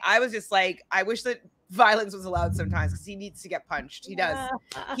 Like, I was just like, I wish that violence was allowed sometimes because he needs to get punched. He does.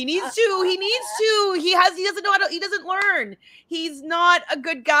 He needs to. He doesn't know how to, he doesn't learn. He's not a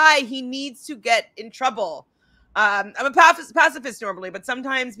good guy. He needs to get in trouble. I'm a pacifist normally, but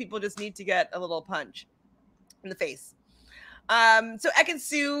sometimes people just need to get a little punch in the face. So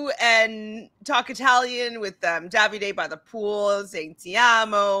Ekin-Su and talk Italian with Davide by the pool, saying ti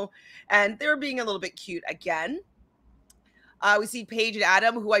amo, and they were being a little bit cute again. We see Paige and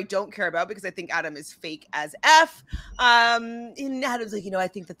Adam, who I don't care about because I think Adam is fake as F. And Adam's like, I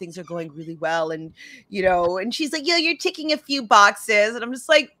think that things are going really well. And, and she's like, you're ticking a few boxes. And I'm just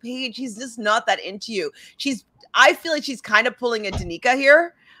like, Paige, he's just not that into you. I feel like she's kind of pulling a Danica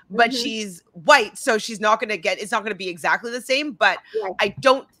here, but she's white. So it's not going to be exactly the same. But I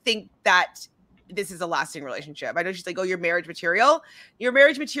don't think that this is a lasting relationship. I know she's like, oh, you're marriage material. You're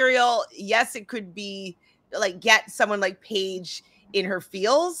marriage material. Yes, it could be like get someone like Paige in her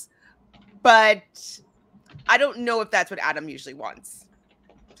feels, but I don't know if that's what Adam usually wants.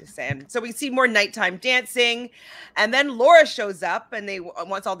 Just saying. So we see more nighttime dancing, and then Laura shows up and they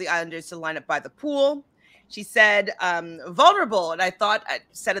wants all the Islanders to line up by the pool. She said vulnerable, and I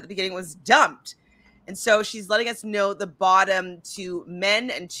said at the beginning was dumped. And so she's letting us know the bottom 2 men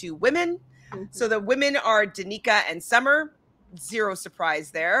and 2 women. So the women are Danica and Summer. Zero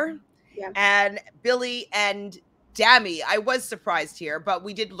surprise there. Yeah. And Billy and Dami. I was surprised here, but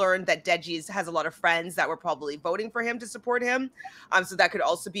we did learn that Deji has a lot of friends that were probably voting for him to support him. So that could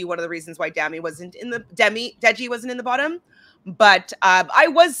also be one of the reasons why Deji wasn't in the bottom. But I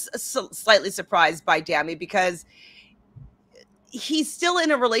was slightly surprised by Dami because he's still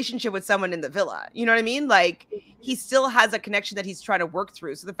in a relationship with someone in the villa. You know what I mean? Like, he still has a connection that he's trying to work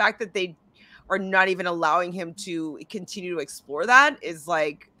through. So the fact that they are not even allowing him to continue to explore that is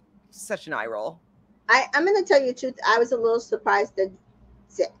like such an eye roll. I'm going to tell you the truth. I was a little surprised that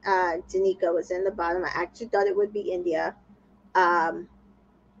Danica was in the bottom. I actually thought it would be India. But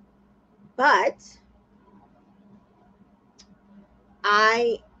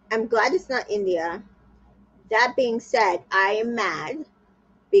I am glad it's not India. That being said, I am mad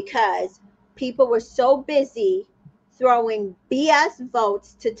because people were so busy throwing BS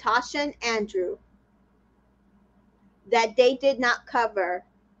votes to Tasha and Andrew that they did not cover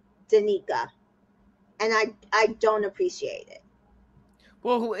Danica. And I don't appreciate it.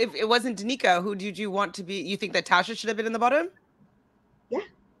 Well, if it wasn't Danica, who did you want to be? You think that Tasha should have been in the bottom? Yeah.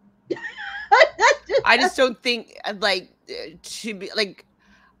 I just don't think to be like.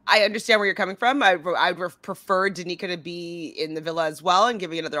 I understand where you're coming from. I would prefer Danica to be in the villa as well and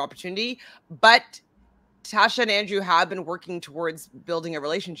giving another opportunity. But Tasha and Andrew have been working towards building a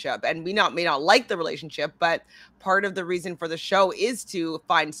relationship, and we may not like the relationship, but part of the reason for the show is to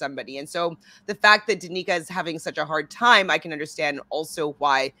find somebody. And so the fact that Danica is having such a hard time, I can understand also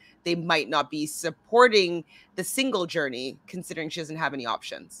why they might not be supporting the single journey, considering she doesn't have any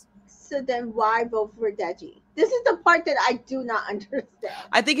options. So then why vote for Deji? This is the part that I do not understand.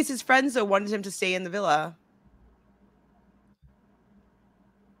 I think it's his friends that wanted him to stay in the villa.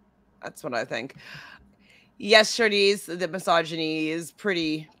 That's what I think. Yes, Charlize, the misogyny is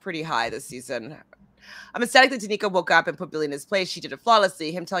pretty high this season. I'm ecstatic that Danica woke up and put Billy in his place. She did it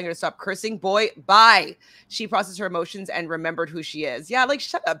flawlessly. Him telling her to stop cursing. Boy, bye. She processed her emotions and remembered who she is. Yeah, like,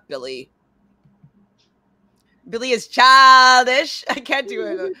 shut up, Billy. Billy is childish. I can't do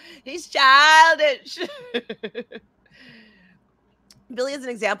it. He's childish. Billy is an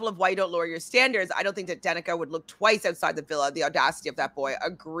example of why you don't lower your standards. I don't think that Danica would look twice outside the villa. The audacity of that boy.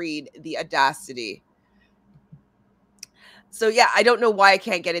 Agreed. The audacity. So yeah, I don't know why I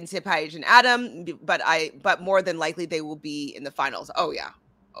can't get into Paige and Adam, but more than likely they will be in the finals. Oh yeah.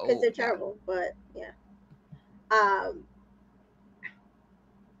 because Oh they're yeah. terrible. But yeah, um,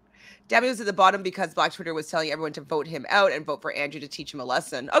 Debbie was at the bottom because Black Twitter was telling everyone to vote him out and vote for Andrew to teach him a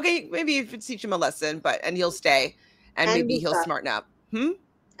lesson. Okay, maybe if it's teach him a lesson, and he'll stay and and maybe he'll Luca smarten up.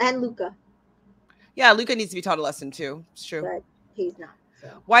 and Luca, Yeah, Luca needs to be taught a lesson too. It's true. but he's not. So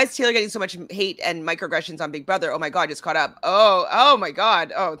Why is Taylor getting so much hate and microaggressions on Big Brother? Oh my god, just caught up. Oh my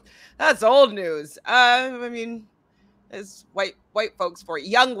god. Oh, that's old news. I mean, it's white folks for you,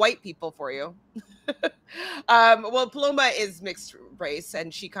 young white people for you. Well, Paloma is mixed race,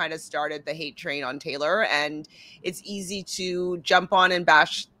 and she kind of started the hate train on Taylor, and it's easy to jump on and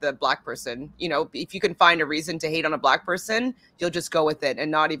bash the black person. You know, if you can find a reason to hate on a black person, you'll just go with it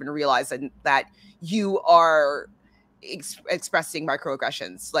and not even realize that you are expressing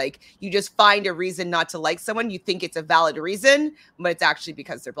microaggressions. Like, you just find a reason not to like someone, you think it's a valid reason, but it's actually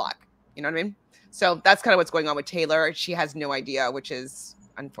because they're black. You know what I mean? So that's kind of what's going on with Taylor. She has no idea, which is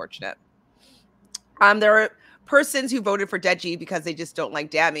unfortunate. There are persons who voted for Deji because they just don't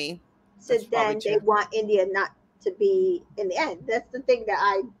like Dami. so then they want India not to be in the end. That's the thing that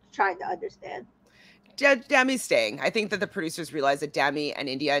I tried to understand. Dami's staying. I think that the producers realize that Dami and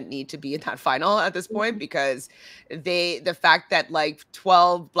India need to be in that final at this point, because the fact that like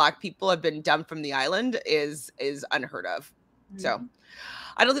 12 black people have been dumped from the island is unheard of. So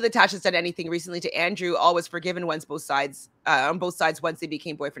I don't think that Tasha's done anything recently to Andrew. All was forgiven once on both sides once they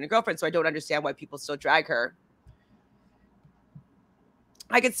became boyfriend and girlfriend. So I don't understand why people still drag her.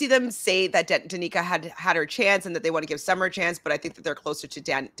 I could see them say that Danica had her chance and that they want to give Summer a chance, but I think that they're closer to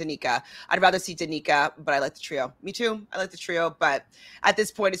Danica. I'd rather see Danica, but I like the trio. Me too. I like the trio, but at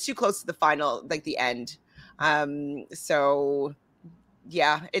this point, it's too close to the final, like the end. So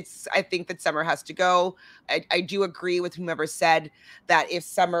yeah, I think that Summer has to go. I do agree with whomever said that if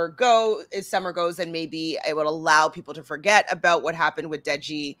Summer goes, then maybe it would allow people to forget about what happened with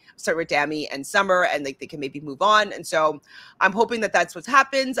Dami and Summer, and like they can maybe move on. And so I'm hoping that that's what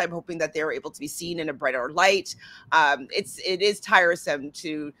happens. I'm hoping that they're able to be seen in a brighter light. It is tiresome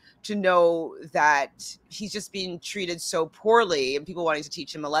to know that he's just being treated so poorly and people wanting to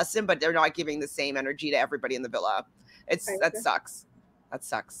teach him a lesson, but they're not giving the same energy to everybody in the villa. That sucks. That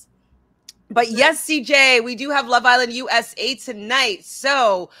sucks. But yes, CJ, we do have Love Island USA tonight.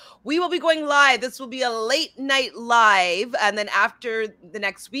 So we will be going live. This will be a late night live. And then after the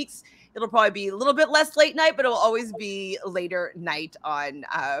next week's, it'll probably be a little bit less late night, but it will always be later night on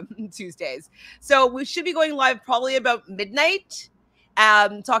Tuesdays. So we should be going live probably about midnight,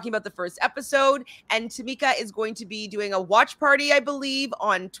 talking about the first episode. And Tamika is going to be doing a watch party, I believe,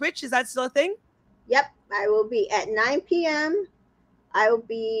 on Twitch. Is that still a thing? Yep, I will be at 9 p.m. I will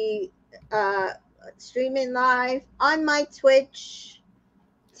be streaming live on my Twitch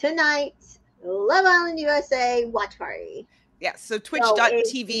tonight. Love Island USA watch party. Yeah, so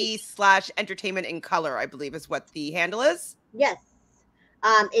twitch.tv/entertainment in color, I believe is what the handle is. Yes.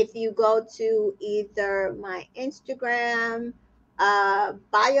 If you go to either my Instagram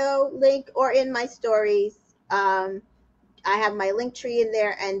bio link or in my stories, I have my link tree in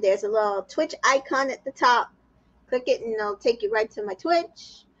there, and there's a little Twitch icon at the top. Click it and it'll take you right to my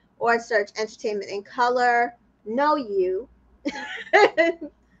Twitch, or search Entertainment in Color, Know You,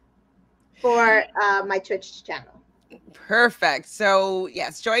 for my Twitch channel. Perfect. So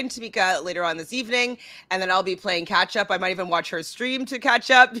yes, join Tamika later on this evening, and then I'll be playing catch up. I might even watch her stream to catch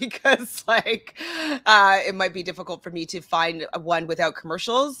up, because like it might be difficult for me to find one without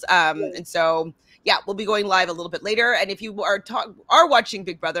commercials. And so yeah, we'll be going live a little bit later. And if you are watching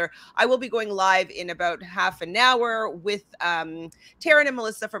Big Brother, I will be going live in about half an hour with Taryn and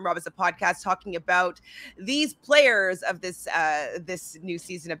Melissa from Rob Is a Podcast, talking about these players of this new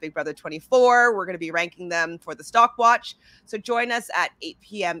season of Big Brother 24. We're going to be ranking them for the Stock Watch. So join us at 8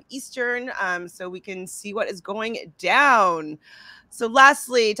 p.m. Eastern, so we can see what is going down. So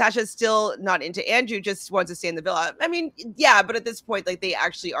lastly, Tasha's still not into Andrew, just wants to stay in the villa. I mean, yeah, but at this point, like, they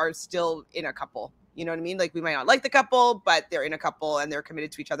actually are still in a couple. You know what I mean? Like, we might not like the couple, but they're in a couple and they're committed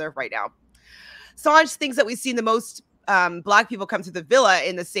to each other right now. Sanj thinks that we've seen the most black people come to the villa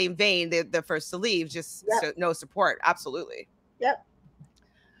in the same vein. They're the first to leave, just no support. Absolutely. Yep.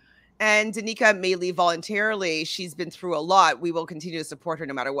 And Danica may leave voluntarily. She's been through a lot. We will continue to support her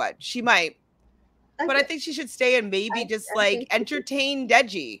no matter what. She might. But I think she should stay and maybe entertain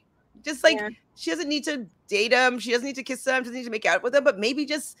Deji. Just like, she doesn't need to date him. She doesn't need to kiss him. She doesn't need to make out with him. But maybe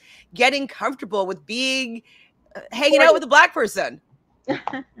just getting comfortable with being, hanging out with a black person.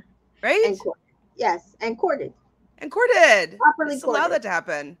 Right? Yes, and courted. And courted. Properly just allow that to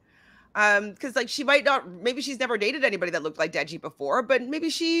happen. Because like she might not, maybe she's never dated anybody that looked like Deji before, but maybe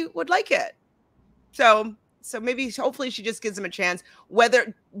she would like it. So maybe hopefully she just gives them a chance,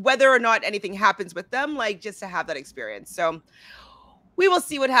 whether or not anything happens with them, like just to have that experience. So we will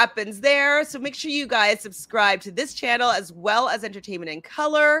see what happens there. So make sure you guys subscribe to this channel as well as Entertainment in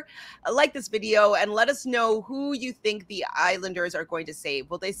Color. Like this video and let us know who you think the Islanders are going to save.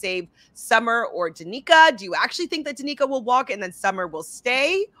 Will they save Summer or Danica? Do you actually think that Danica will walk and then Summer will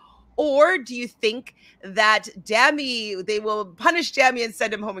stay? Or do you think that they will punish Dammy and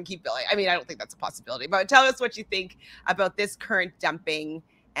send him home and keep Billy? I mean, I don't think that's a possibility, but tell us what you think about this current dumping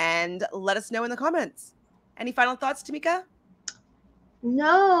and let us know in the comments. Any final thoughts, Tamika?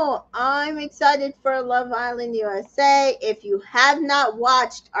 No, I'm excited for Love Island USA. If you have not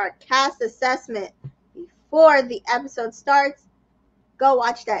watched our cast assessment before the episode starts, go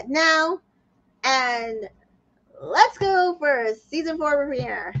watch that now. And let's go for season 4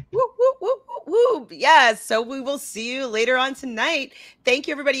 premiere. Woo, woo, woo, woo, woo. Yes, so we will see you later on tonight. Thank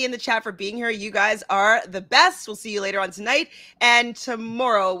you, everybody in the chat, for being here. You guys are the best. We'll see you later on tonight. And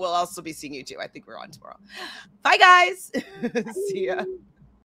tomorrow, we'll also be seeing you too. I think we're on tomorrow. Bye, guys. See ya.